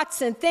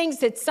thoughts and things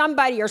that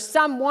somebody or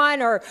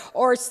someone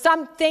or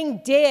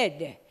something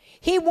did.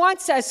 He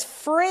wants us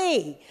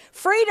free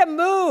to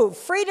move,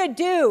 free to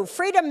do,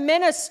 free to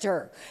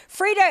minister,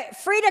 free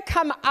to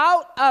come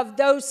out of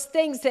those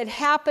things that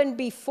happened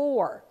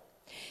before.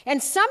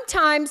 And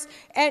sometimes,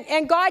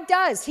 and God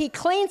does, he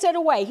cleans it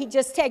away. He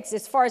just takes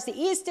as far as the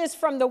east is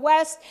from the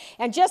west,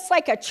 and just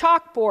like a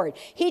chalkboard,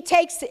 he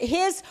takes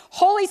his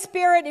Holy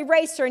Spirit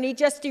eraser and he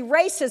just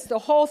erases the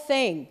whole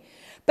thing.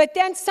 But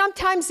then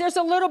sometimes there's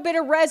a little bit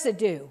of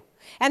residue,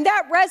 and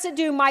that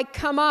residue might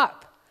come up.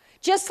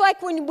 Just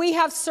like when we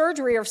have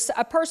surgery, or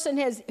a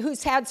person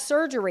who's had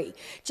surgery,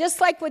 just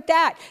like with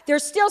that,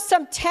 there's still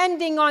some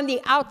tending on the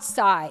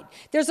outside.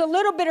 There's a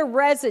little bit of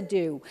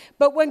residue.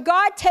 But when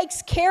God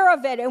takes care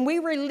of it and we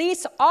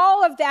release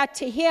all of that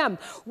to him,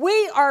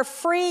 we are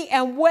free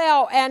and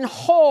well and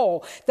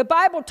whole. The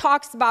Bible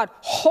talks about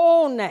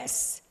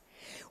wholeness.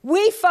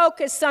 We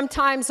focus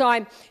sometimes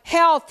on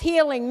health,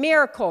 healing,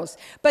 miracles,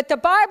 but the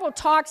Bible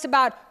talks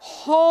about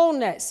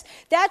wholeness.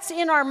 That's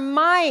in our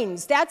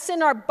minds, that's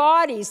in our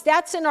bodies,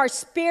 that's in our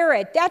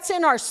spirit, that's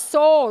in our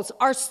souls,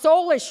 our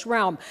soulish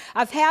realm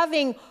of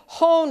having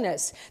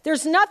wholeness.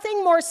 There's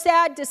nothing more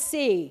sad to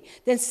see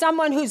than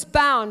someone who's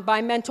bound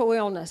by mental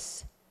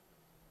illness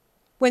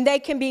when they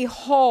can be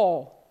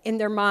whole in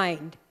their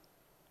mind.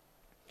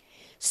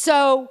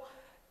 So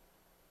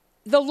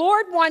the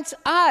Lord wants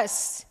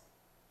us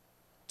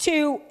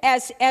to,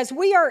 as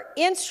we are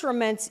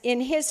instruments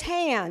in his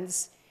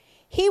hands,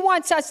 he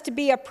wants us to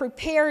be a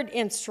prepared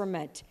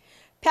instrument.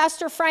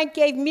 Pastor Frank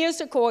gave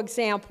musical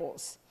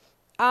examples.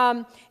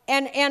 And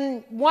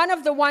one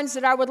of the ones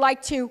that I would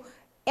like to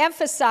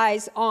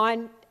emphasize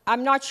on,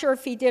 I'm not sure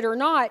if he did or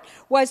not,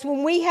 was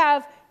when we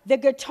have the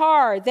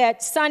guitar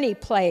that Sonny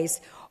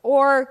plays,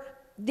 or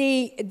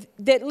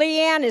that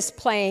Leanne is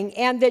playing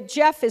and that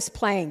Jeff is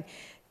playing.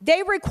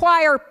 They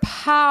require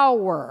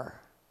power.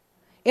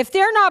 If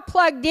they're not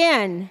plugged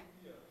in,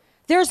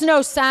 there's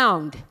no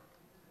sound.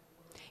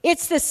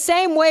 It's the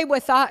same way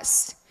with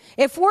us.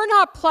 If we're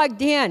not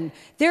plugged in,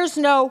 there's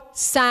no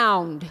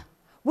sound.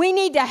 We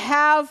need to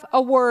have a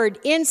word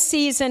in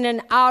season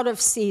and out of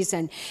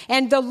season.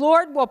 And the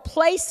Lord will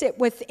place it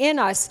within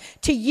us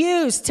to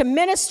use, to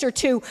minister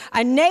to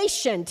a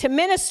nation, to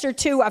minister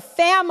to a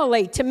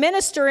family, to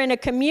minister in a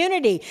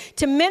community,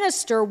 to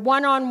minister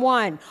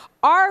one-on-one.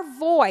 Our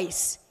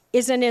voice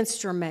is an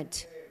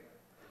instrument.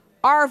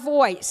 Our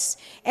voice.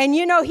 And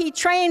you know, he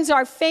trains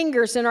our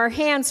fingers and our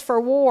hands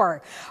for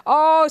war.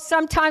 Oh,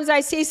 sometimes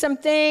I see some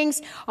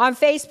things on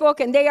Facebook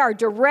and they are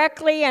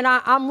directly, and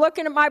I'm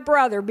looking at my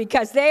brother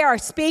because they are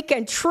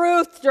speaking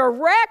truth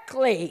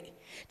directly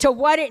to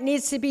what it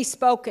needs to be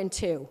spoken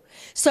to.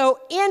 So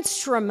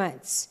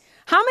instruments.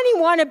 How many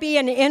want to be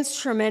an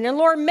instrument? And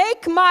Lord,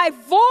 make my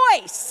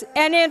voice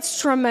an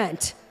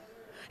instrument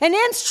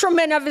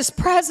of his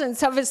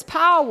presence, of his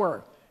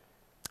power,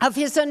 of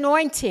his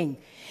anointing.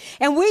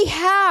 And we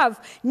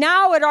have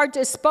now at our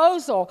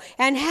disposal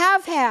and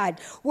have had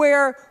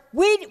where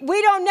we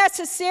don't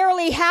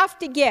necessarily have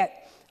to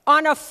get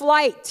on a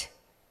flight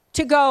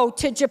to go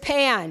to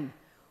Japan.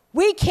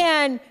 We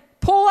can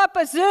pull up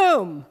a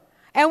Zoom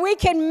and we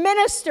can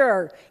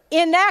minister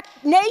in that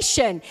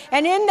nation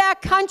and in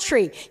that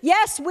country.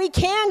 Yes, we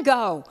can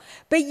go.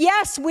 But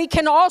yes, we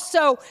can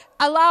also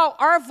allow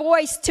our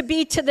voice to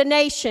be to the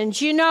nations.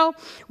 You know,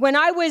 when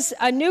I was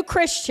a new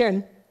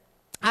Christian,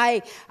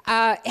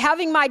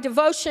 having my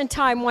devotion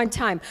time one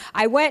time,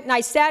 I went and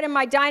I sat in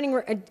my dining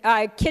room,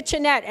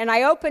 kitchenette, and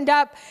I opened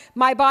up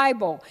my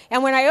Bible.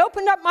 And when I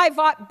opened up my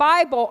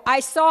Bible,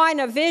 I saw in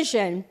a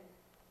vision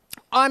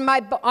on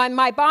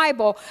my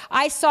Bible,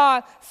 I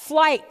saw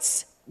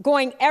flights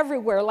going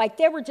everywhere. Like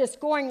they were just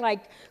going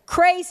like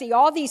crazy,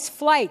 all these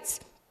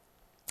flights.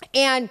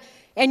 And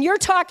you're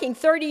talking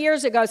 30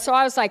 years ago, so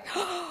I was like,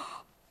 I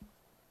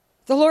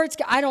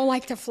don't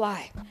like to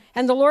fly.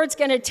 And the Lord's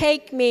going to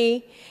take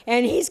me,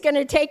 and he's going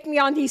to take me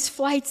on these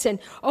flights. And,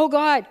 oh,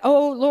 God,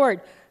 oh,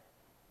 Lord.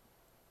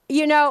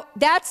 You know,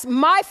 that's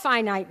my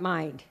finite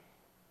mind.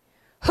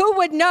 Who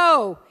would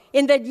know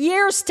in the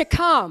years to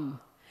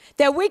come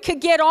that we could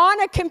get on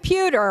a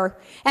computer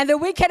and that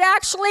we could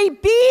actually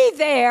be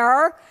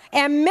there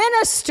and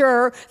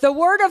minister the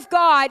Word of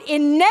God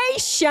in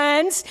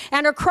nations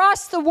and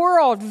across the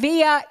world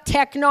via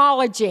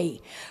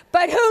technology?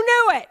 But who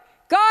knew it?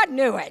 God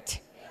knew it.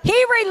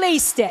 He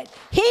released it.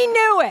 He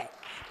knew it.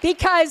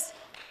 Because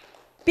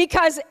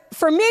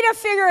for me to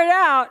figure it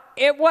out,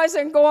 it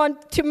wasn't going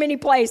too many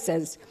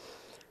places.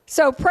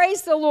 So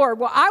praise the Lord.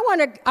 Well,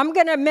 I'm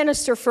going to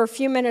minister for a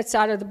few minutes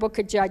out of the book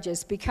of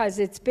Judges because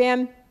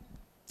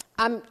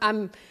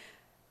I'm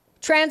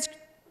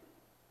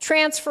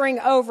transferring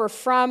over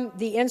from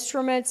the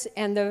instruments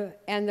and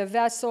the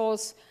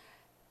vessels,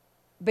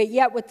 but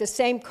yet with the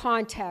same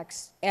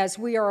context as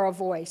we are a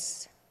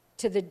voice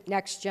to the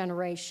next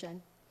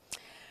generation.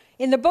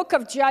 In the book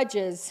of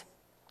Judges,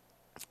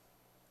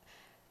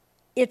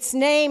 it's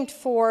named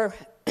for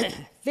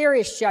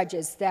various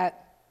judges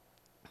that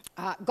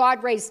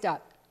God raised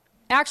up.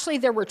 Actually,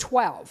 there were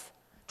 12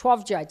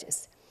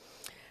 judges.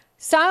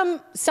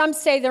 Some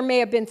say there may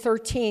have been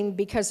 13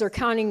 because they're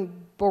counting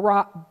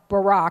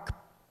Barak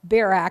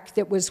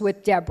that was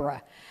with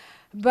Deborah.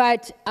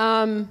 But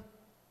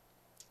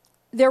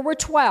there were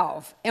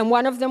 12, and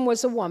one of them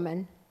was a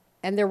woman,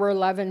 and there were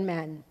 11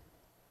 men.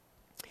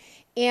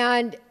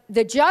 And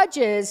the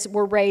judges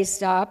were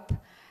raised up,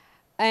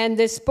 and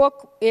this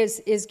book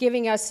is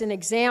giving us an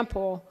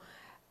example.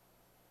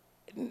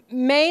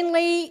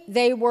 Mainly,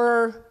 they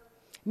were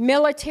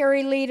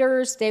military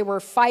leaders, they were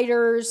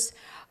fighters,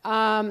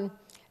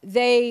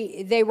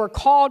 they were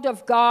called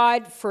of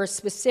God for a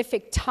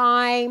specific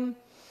time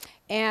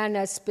and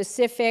a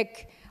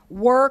specific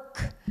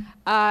work,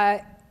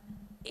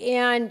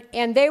 and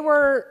they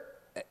were,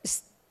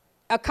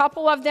 a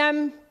couple of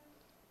them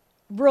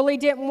really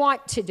didn't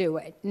want to do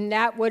it, and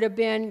that would have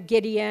been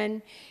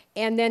Gideon.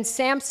 And then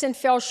Samson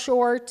fell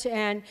short,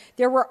 and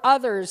there were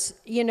others,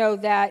 you know,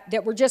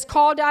 that were just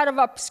called out of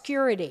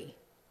obscurity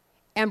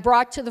and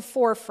brought to the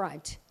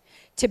forefront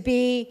to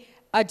be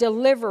a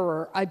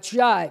deliverer, a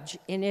judge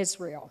in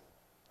Israel.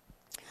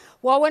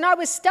 Well, when I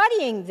was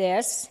studying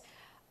this,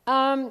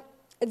 and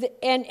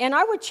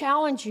I would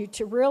challenge you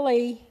to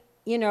really,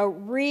 you know,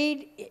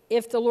 read,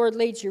 if the Lord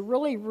leads you,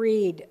 really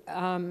read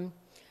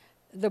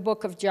the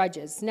book of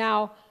Judges.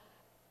 Now,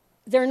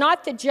 they're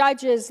not the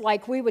judges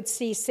like we would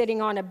see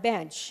sitting on a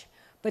bench,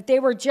 but they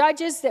were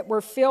judges that were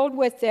filled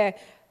with the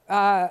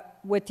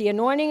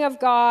anointing of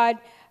God.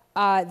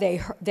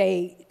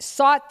 They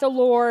sought the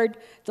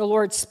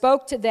Lord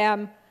spoke to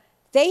them.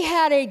 They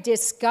had a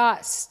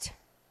disgust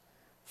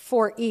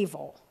for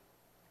evil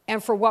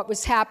and for what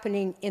was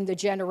happening in the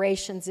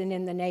generations and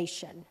in the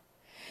nation.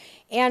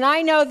 And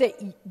I know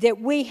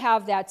that we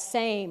have that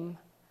same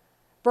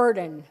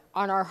burden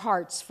on our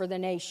hearts for the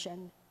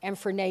nation and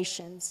for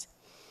nations.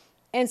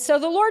 And so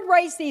the Lord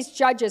raised these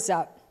judges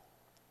up.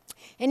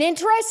 And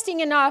interesting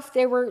enough,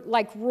 they were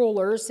like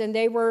rulers, and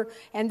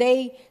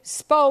they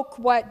spoke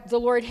what the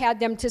Lord had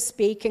them to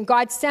speak, and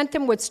God sent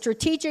them with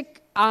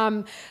strategic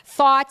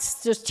thoughts,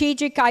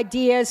 strategic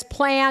ideas,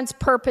 plans,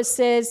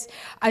 purposes,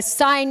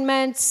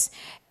 assignments,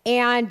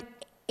 and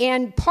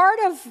part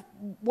of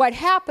what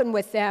happened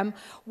with them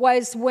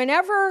was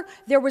whenever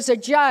there was a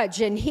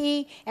judge and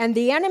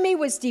the enemy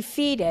was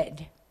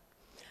defeated,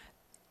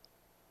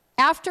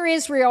 after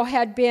Israel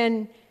had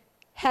been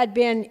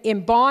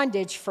in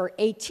bondage for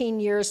 18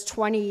 years,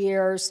 20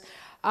 years,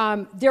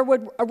 there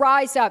would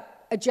arise up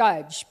a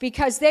judge,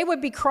 because they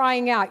would be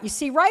crying out. You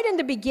see, right in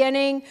the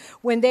beginning,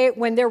 when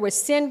there was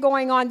sin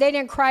going on, they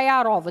didn't cry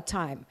out all the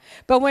time.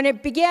 But when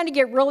it began to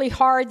get really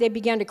hard, they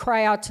began to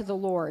cry out to the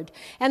Lord.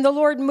 And the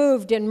Lord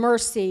moved in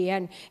mercy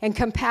and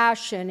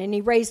compassion, and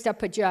he raised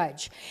up a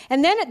judge.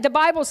 And then the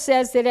Bible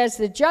says that as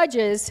the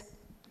judges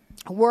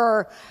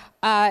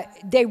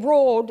they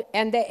ruled,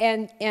 and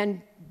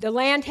the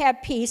land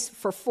had peace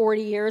for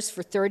 40 years,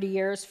 for 30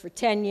 years, for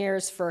 10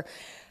 years.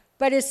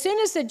 But as soon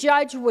as the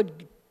judge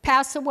would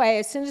pass away,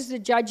 as soon as the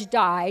judge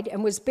died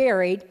and was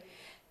buried,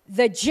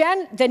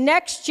 the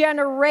next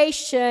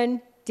generation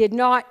did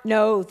not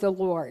know the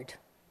Lord.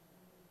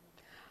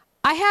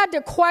 I had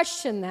to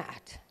question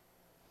that.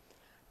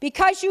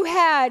 Because you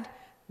had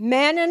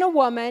men and a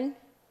woman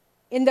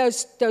in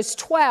those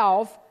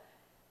 12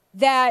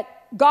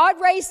 that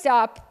God raised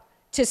up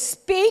to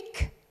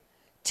speak,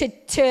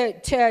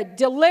 to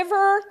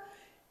deliver,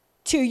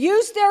 to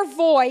use their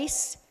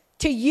voice,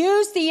 to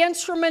use the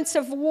instruments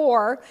of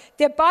war,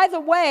 that, by the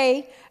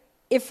way,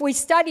 if we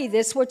study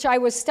this, which I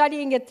was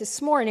studying it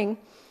this morning,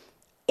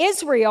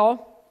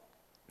 Israel,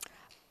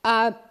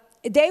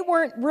 they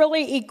weren't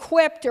really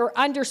equipped or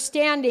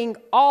understanding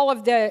all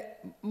of the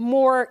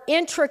more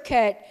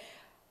intricate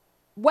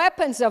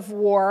weapons of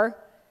war,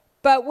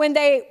 but when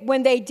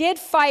they did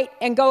fight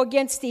and go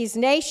against these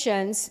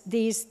nations,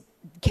 these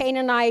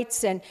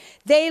Canaanites, and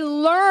they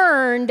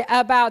learned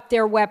about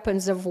their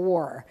weapons of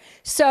war.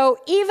 So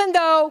even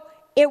though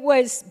it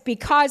was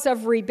because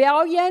of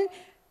rebellion,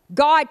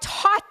 God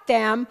taught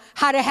them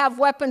how to have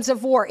weapons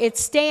of war. It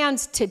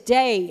stands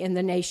today in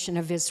the nation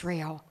of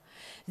Israel.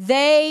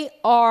 They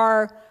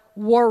are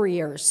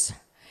warriors,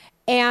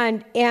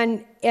 and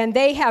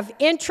they have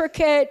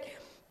intricate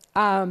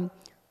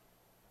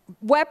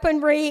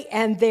weaponry,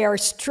 and they're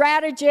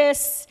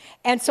strategists,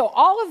 and so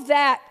all of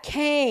that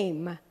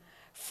came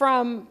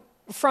from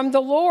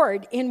the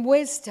Lord in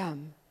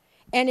wisdom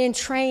and in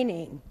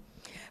training.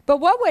 But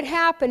what would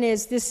happen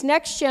is this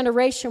next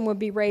generation would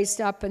be raised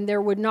up, and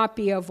there would not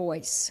be a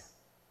voice.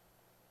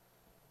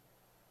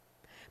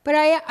 But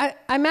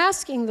I'm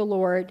asking the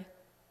Lord,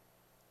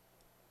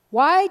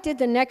 why did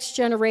the next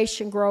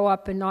generation grow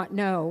up and not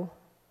know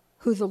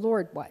who the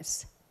Lord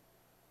was?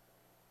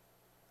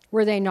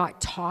 Were they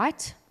not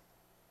taught?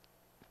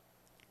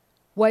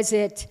 Was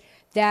it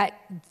that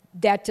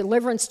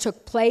deliverance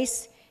took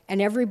place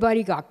and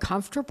everybody got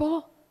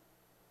comfortable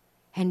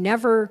and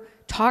never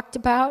talked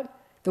about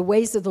the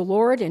ways of the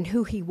Lord and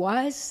who he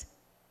was,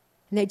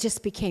 and they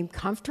just became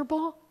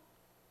comfortable?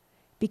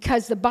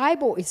 Because the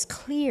Bible is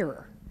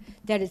clear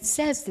that it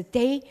says that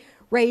the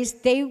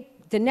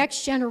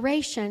next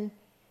generation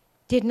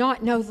did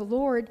not know the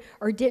Lord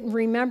or didn't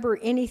remember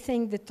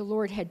anything that the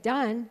Lord had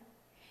done,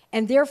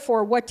 and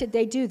therefore, what did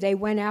they do? They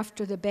went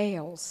after the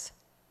Baals.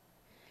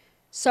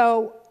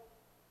 So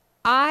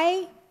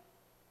I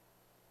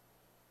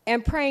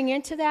am praying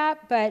into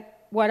that,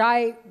 but what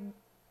I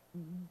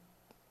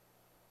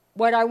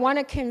want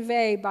to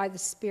convey by the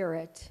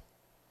Spirit,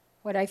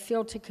 what I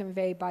feel to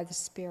convey by the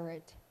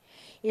Spirit,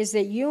 is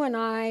that you and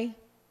I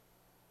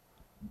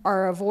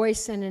are a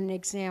voice and an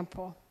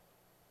example.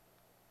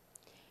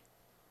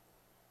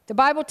 The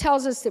Bible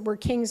tells us that we're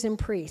kings and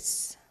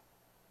priests.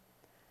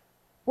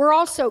 We're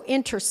also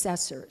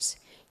intercessors.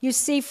 You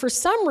see, for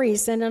some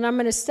reason, and I'm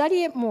going to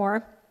study it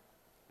more,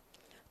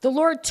 the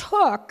Lord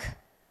took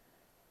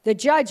the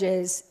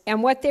judges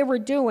and what they were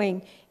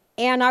doing,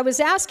 and I was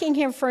asking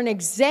him for an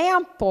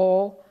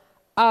example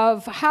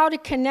of how to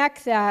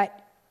connect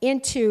that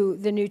into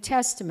the New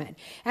Testament.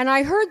 And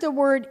I heard the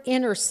word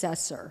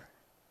intercessor.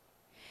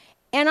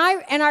 And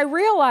I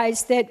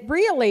realized that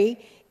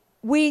really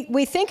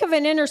we think of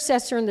an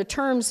intercessor in the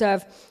terms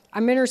of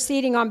I'm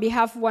interceding on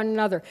behalf of one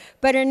another.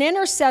 But an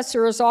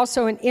intercessor is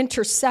also an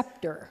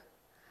interceptor,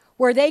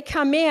 where they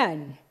come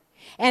in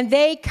and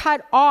they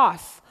cut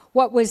off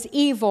what was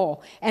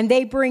evil and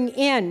they bring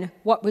in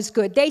what was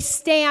good. They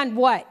stand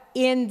what?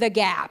 In the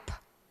gap.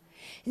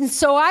 And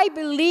so I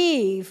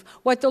believe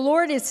what the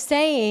Lord is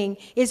saying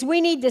is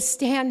we need to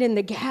stand in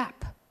the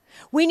gap.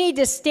 We need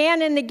to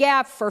stand in the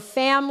gap for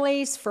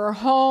families, for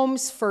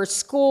homes, for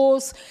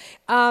schools,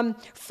 I'll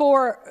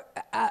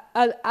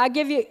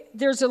give you,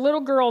 there's a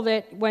little girl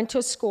that went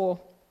to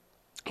school,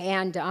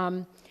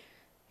 and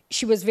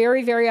she was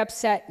very, very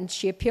upset, and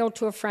she appealed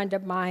to a friend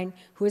of mine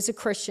who is a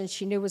Christian,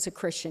 she knew was a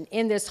Christian.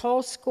 In this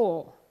whole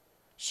school,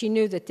 she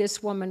knew that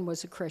this woman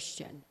was a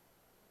Christian.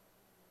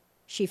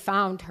 She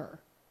found her,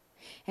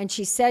 and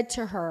she said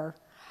to her,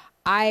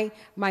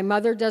 my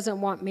mother doesn't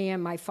want me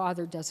and my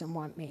father doesn't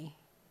want me.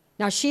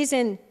 Now she's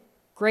in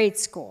grade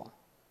school.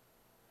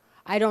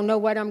 I don't know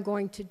what I'm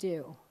going to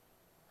do.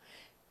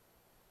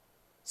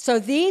 So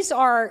these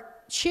are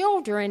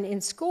children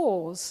in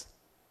schools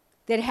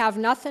that have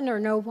nothing or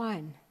no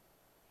one,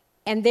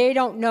 and they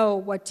don't know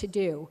what to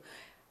do.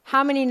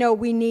 How many know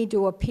we need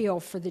to appeal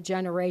for the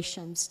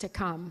generations to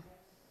come?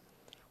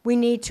 We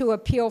need to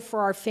appeal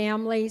for our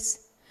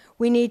families.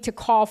 We need to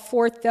call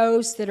forth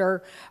those that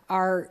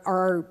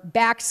are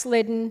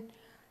backslidden.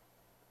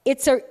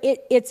 It's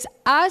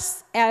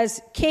us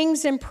as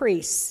kings and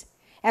priests.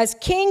 As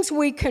kings,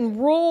 we can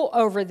rule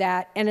over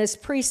that, and as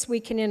priests, we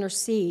can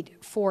intercede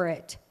for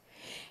it.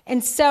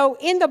 And so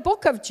in the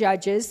book of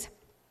Judges,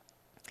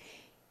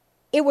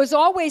 it was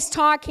always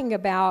talking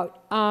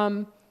about,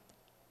 the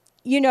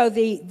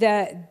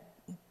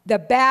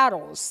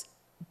battles.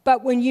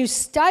 But when you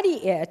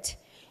study it,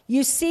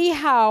 you see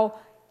how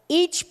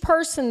each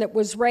person that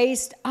was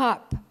raised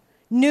up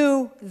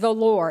knew the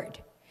Lord.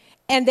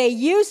 And they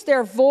used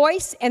their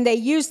voice, and they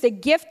used the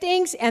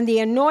giftings and the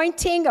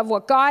anointing of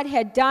what God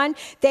had done.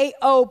 They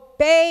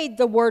obeyed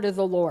the word of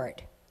the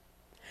Lord.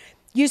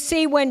 You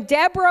see, when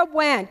Deborah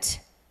went,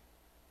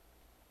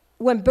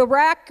 when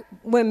Barak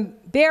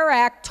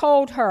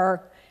told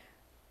her,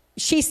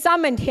 she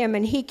summoned him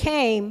and he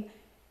came,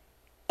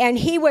 and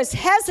he was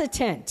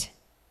hesitant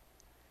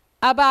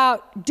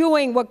about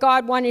doing what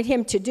God wanted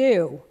him to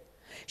do.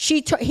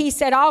 He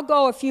said, I'll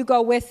go if you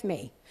go with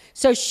me.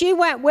 So she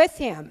went with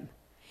him.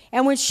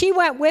 And when she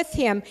went with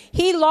him,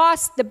 he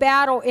lost the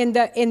battle in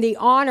the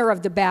honor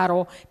of the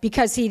battle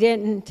because he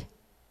didn't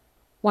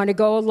want to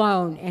go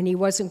alone, and he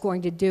wasn't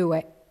going to do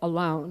it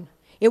alone.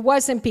 It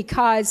wasn't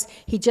because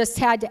he just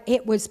had to,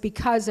 it was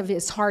because of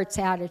his heart's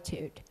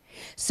attitude.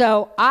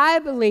 So I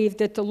believe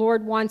that the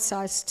Lord wants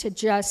us to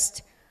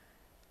just,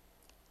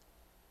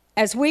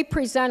 as we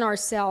present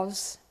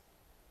ourselves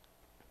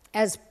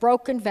as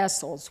broken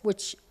vessels,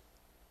 which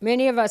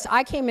many of us,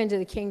 I came into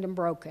the kingdom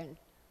broken.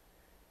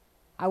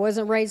 I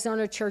wasn't raised in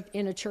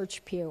a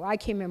church pew. I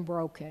came in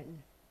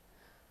broken.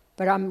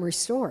 But I'm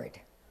restored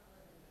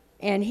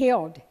and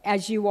healed,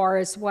 as you are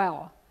as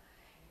well.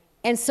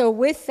 And so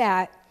with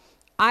that,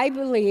 I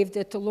believe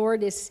that the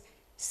Lord is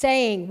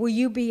saying, will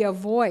you be a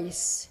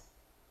voice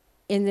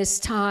in this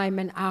time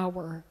and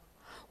hour?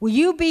 Will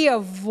you be a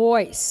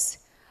voice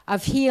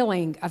of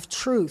healing, of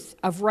truth,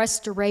 of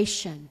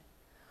restoration?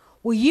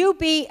 Will you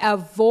be a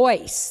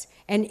voice,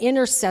 an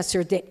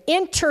intercessor that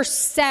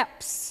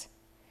intercepts?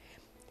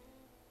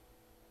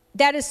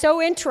 That is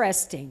so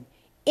interesting.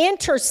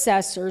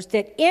 Intercessors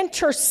that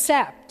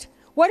intercept.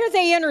 What are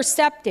they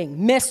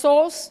intercepting?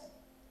 Missiles?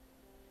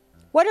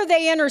 What are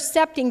they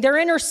intercepting? They're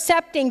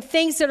intercepting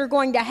things that are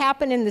going to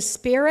happen in the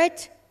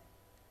spirit.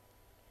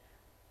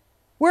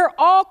 We're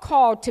all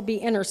called to be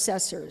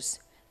intercessors.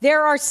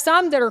 There are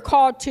some that are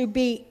called to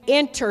be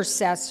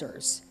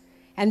intercessors.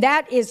 And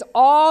that is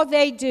all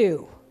they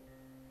do,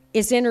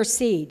 is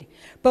intercede.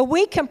 But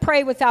we can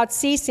pray without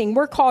ceasing.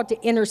 We're called to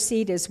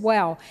intercede as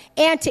well,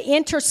 and to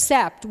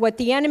intercept what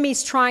the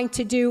enemy's trying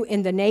to do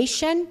in the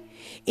nation,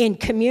 in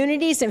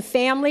communities and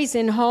families,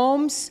 in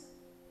homes,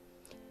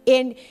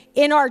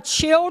 in our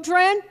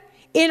children,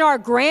 in our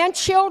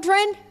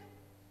grandchildren.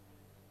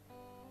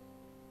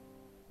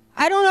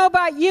 I don't know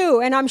about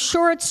you, and I'm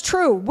sure it's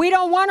true. We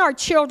don't want our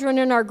children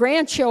and our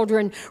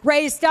grandchildren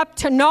raised up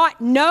to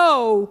not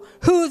know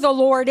who the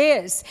Lord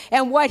is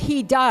and what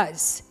he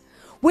does.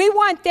 We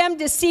want them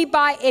to see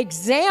by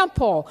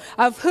example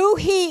of who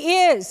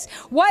he is,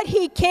 what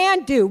he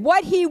can do,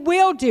 what he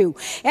will do.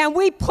 And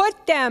we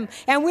put them,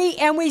 and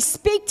we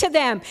speak to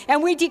them,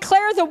 and we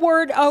declare the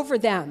word over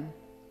them.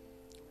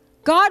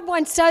 God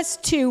wants us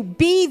to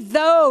be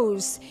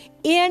those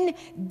in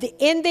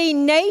the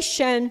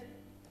nation,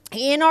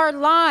 in our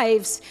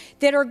lives,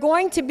 that are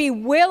going to be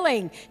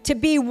willing to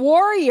be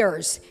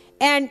warriors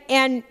and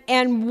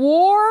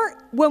war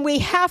when we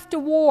have to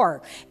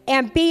war,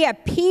 and be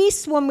at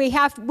peace when we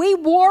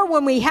war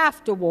when we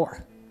have to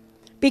war,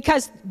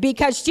 because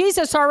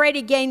Jesus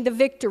already gained the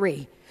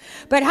victory.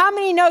 But how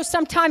many know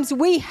sometimes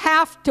we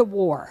have to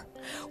war?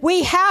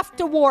 We have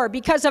to war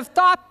because of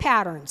thought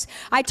patterns.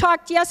 I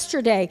talked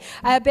yesterday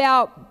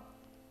about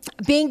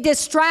being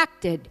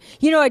distracted,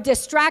 a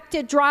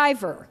distracted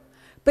driver.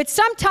 But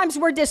sometimes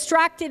we're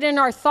distracted in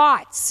our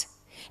thoughts.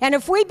 And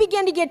if we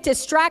begin to get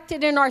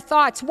distracted in our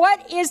thoughts,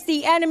 what is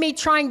the enemy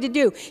trying to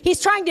do?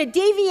 He's trying to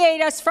deviate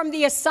us from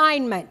the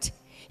assignment.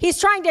 He's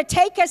trying to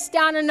take us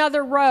down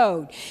another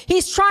road.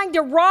 He's trying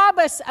to rob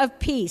us of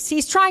peace.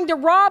 He's trying to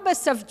rob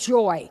us of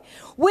joy.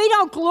 We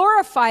don't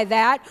glorify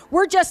that.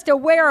 We're just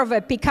aware of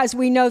it because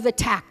we know the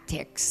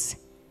tactics.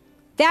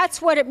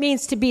 That's what it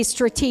means to be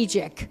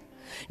strategic.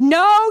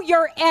 Know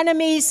your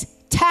enemy's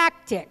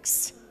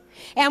tactics.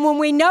 And when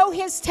we know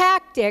his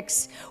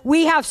tactics,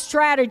 we have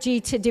strategy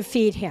to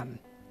defeat him.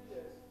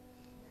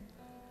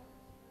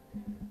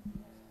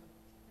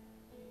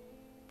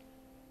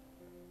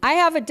 I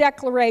have a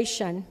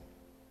declaration,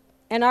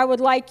 and I would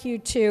like you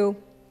to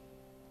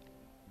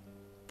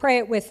pray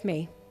it with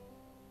me.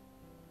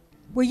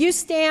 Will you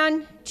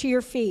stand to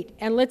your feet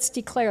and let's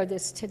declare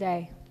this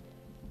today?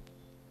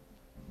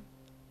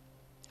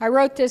 I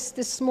wrote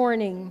this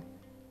morning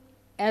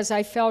as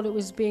I felt it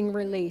was being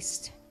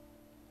released.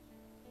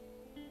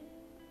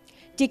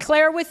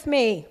 Declare with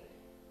me,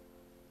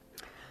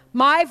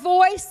 my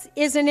voice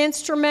is an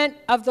instrument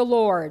of the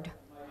Lord.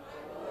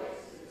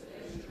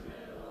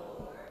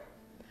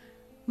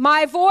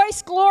 My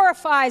voice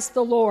glorifies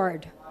the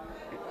Lord.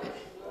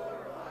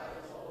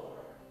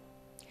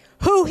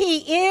 Who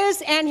he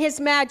is and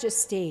his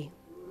majesty.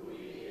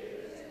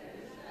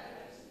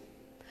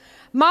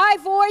 My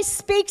voice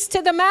speaks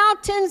to the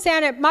mountains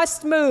and it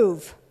must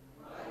move.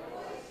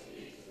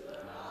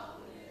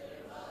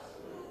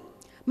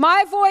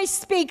 My voice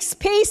speaks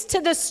peace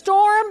to the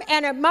storm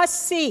and it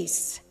must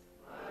cease.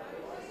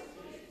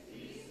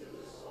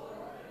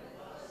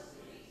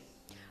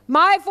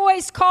 My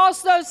voice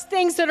calls those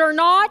things that are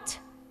not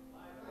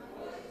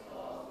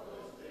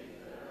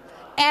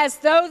as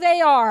though they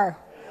are.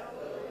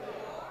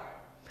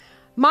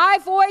 My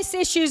voice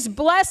issues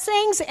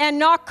blessings and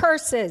not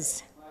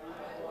curses.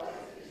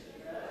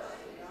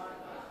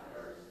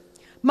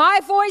 My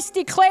voice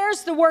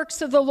declares the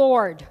works of the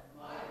Lord.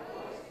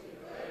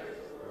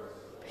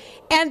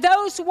 And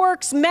those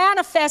works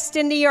manifest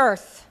in the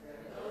earth.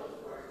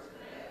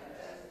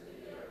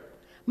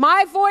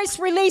 My voice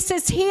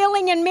releases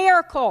healing and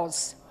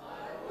miracles.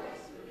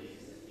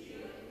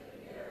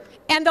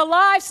 And the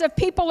lives of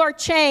people are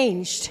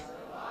changed.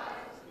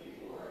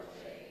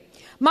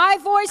 My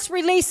voice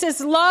releases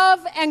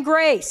love and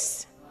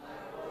grace.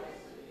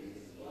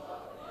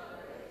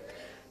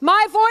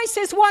 My voice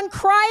is one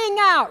crying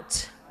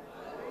out.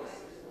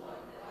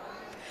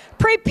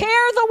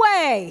 Prepare the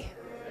way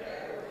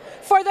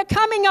for the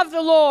coming of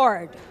the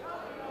Lord.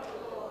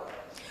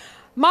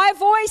 My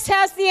voice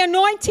has the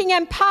anointing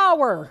and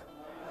power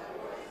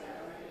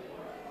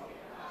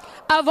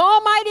of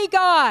Almighty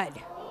God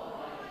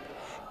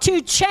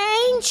to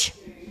change,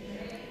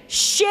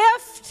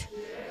 shift,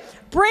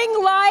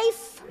 bring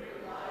life,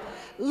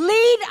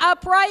 lead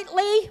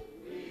uprightly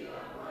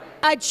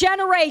a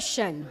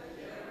generation.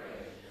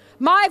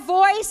 My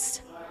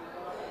voice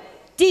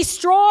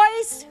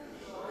destroys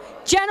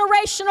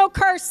generational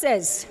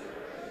curses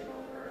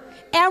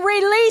and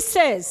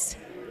releases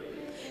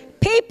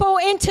people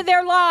into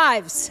their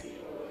lives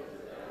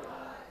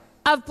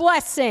of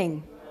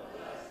blessing.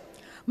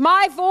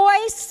 My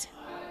voice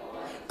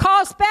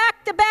calls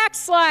back the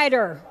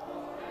backslider.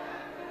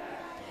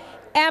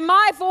 And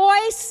my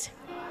voice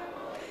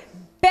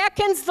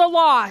beckons the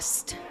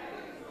lost.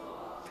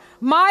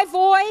 My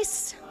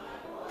voice,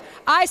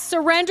 I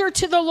surrender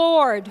to the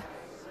Lord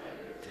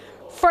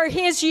for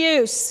his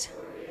use.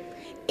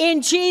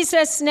 In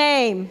Jesus'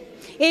 name.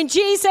 In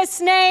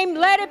Jesus' name,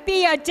 let it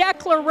be a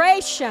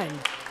declaration.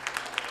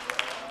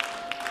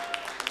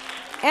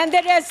 And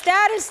that as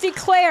that is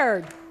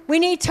declared, we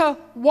need to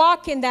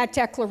walk in that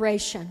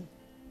declaration.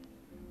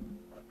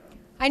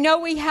 I know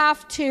we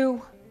have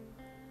to.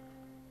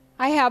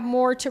 I have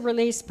more to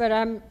release, but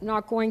I'm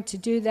not going to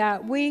do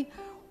that.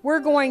 We're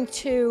going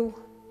to,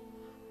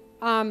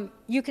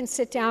 you can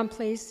sit down,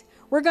 please.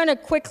 We're going to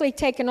quickly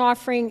take an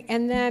offering,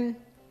 and then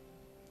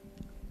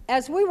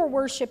as we were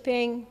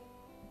worshiping,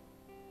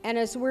 and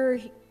as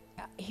we're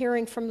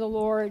hearing from the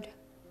Lord,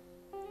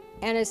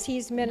 and as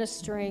he's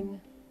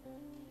ministering,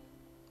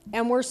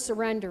 and we're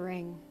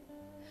surrendering,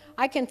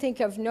 I can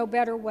think of no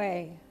better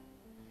way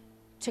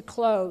to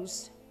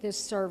close this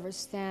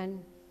service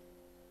than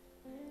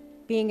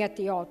being at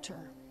the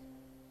altar.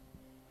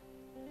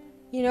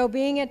 You know,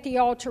 being at the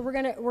altar,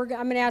 I'm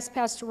gonna ask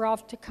Pastor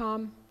Ralph to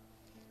come,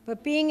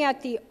 but being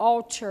at the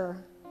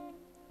altar,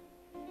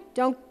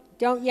 don't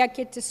yet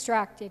get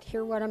distracted.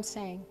 Hear what I'm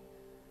saying.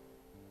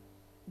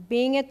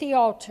 Being at the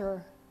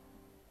altar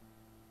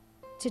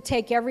to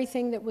take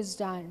everything that was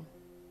done,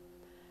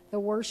 the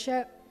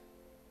worship,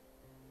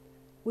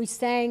 we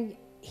sang,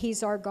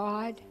 he's our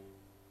God,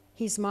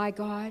 he's my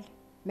God,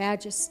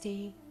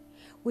 majesty.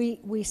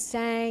 We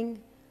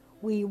sang,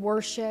 we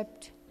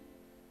worshiped,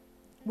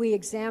 we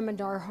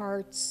examined our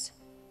hearts.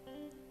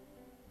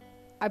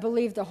 I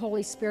believe the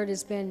Holy Spirit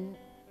has been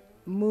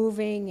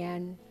moving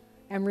and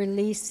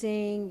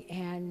releasing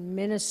and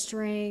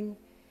ministering.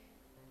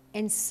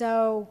 And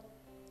so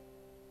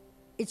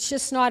it's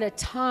just not a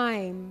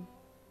time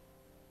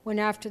when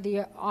after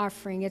the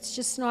offering, it's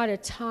just not a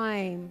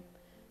time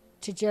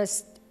to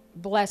just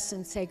bless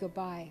and say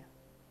goodbye.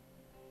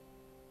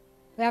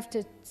 We have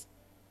to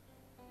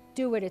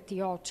do it at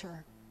the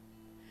altar.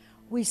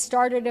 We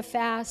started a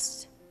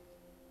fast.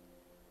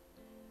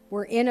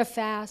 We're in a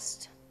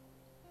fast.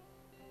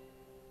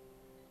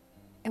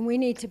 And we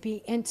need to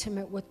be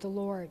intimate with the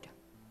Lord.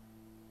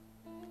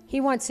 He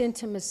wants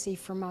intimacy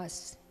from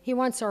us. He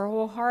wants our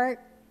whole heart.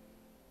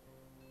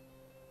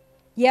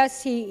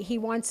 Yes, he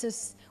wants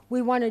us,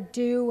 we want to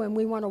do and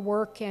we want to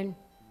work and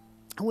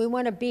we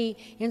want to be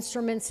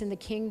instruments in the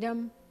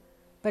kingdom,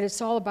 but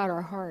it's all about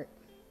our heart.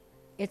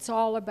 It's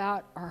all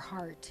about our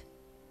heart.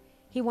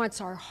 He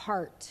wants our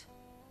heart.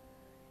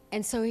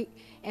 And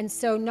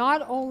so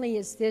not only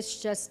is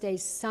this just a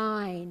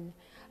sign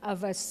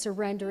of us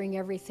surrendering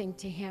everything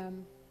to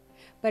Him,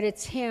 but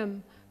it's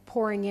Him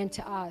pouring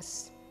into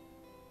us,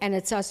 and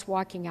it's us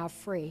walking out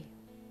free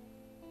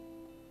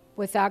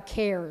without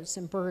cares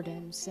and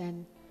burdens,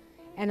 and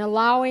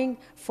allowing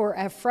for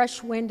a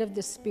fresh wind of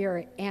the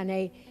Spirit and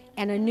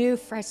a new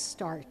fresh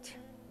start.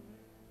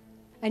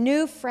 A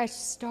new fresh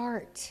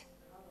start.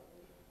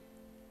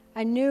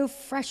 A new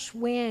fresh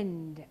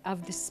wind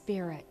of the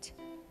Spirit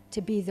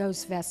to be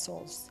those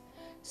vessels.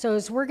 So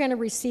as we're going to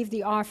receive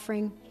the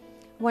offering,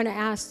 I want to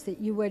ask that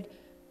you would,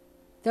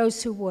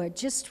 those who would,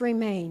 just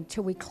remain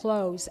till we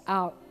close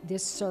out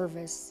this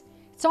service.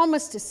 It's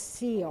almost a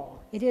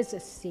seal. It is a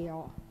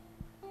seal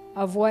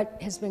of what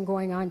has been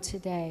going on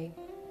today,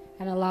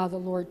 and allow the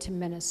Lord to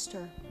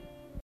minister.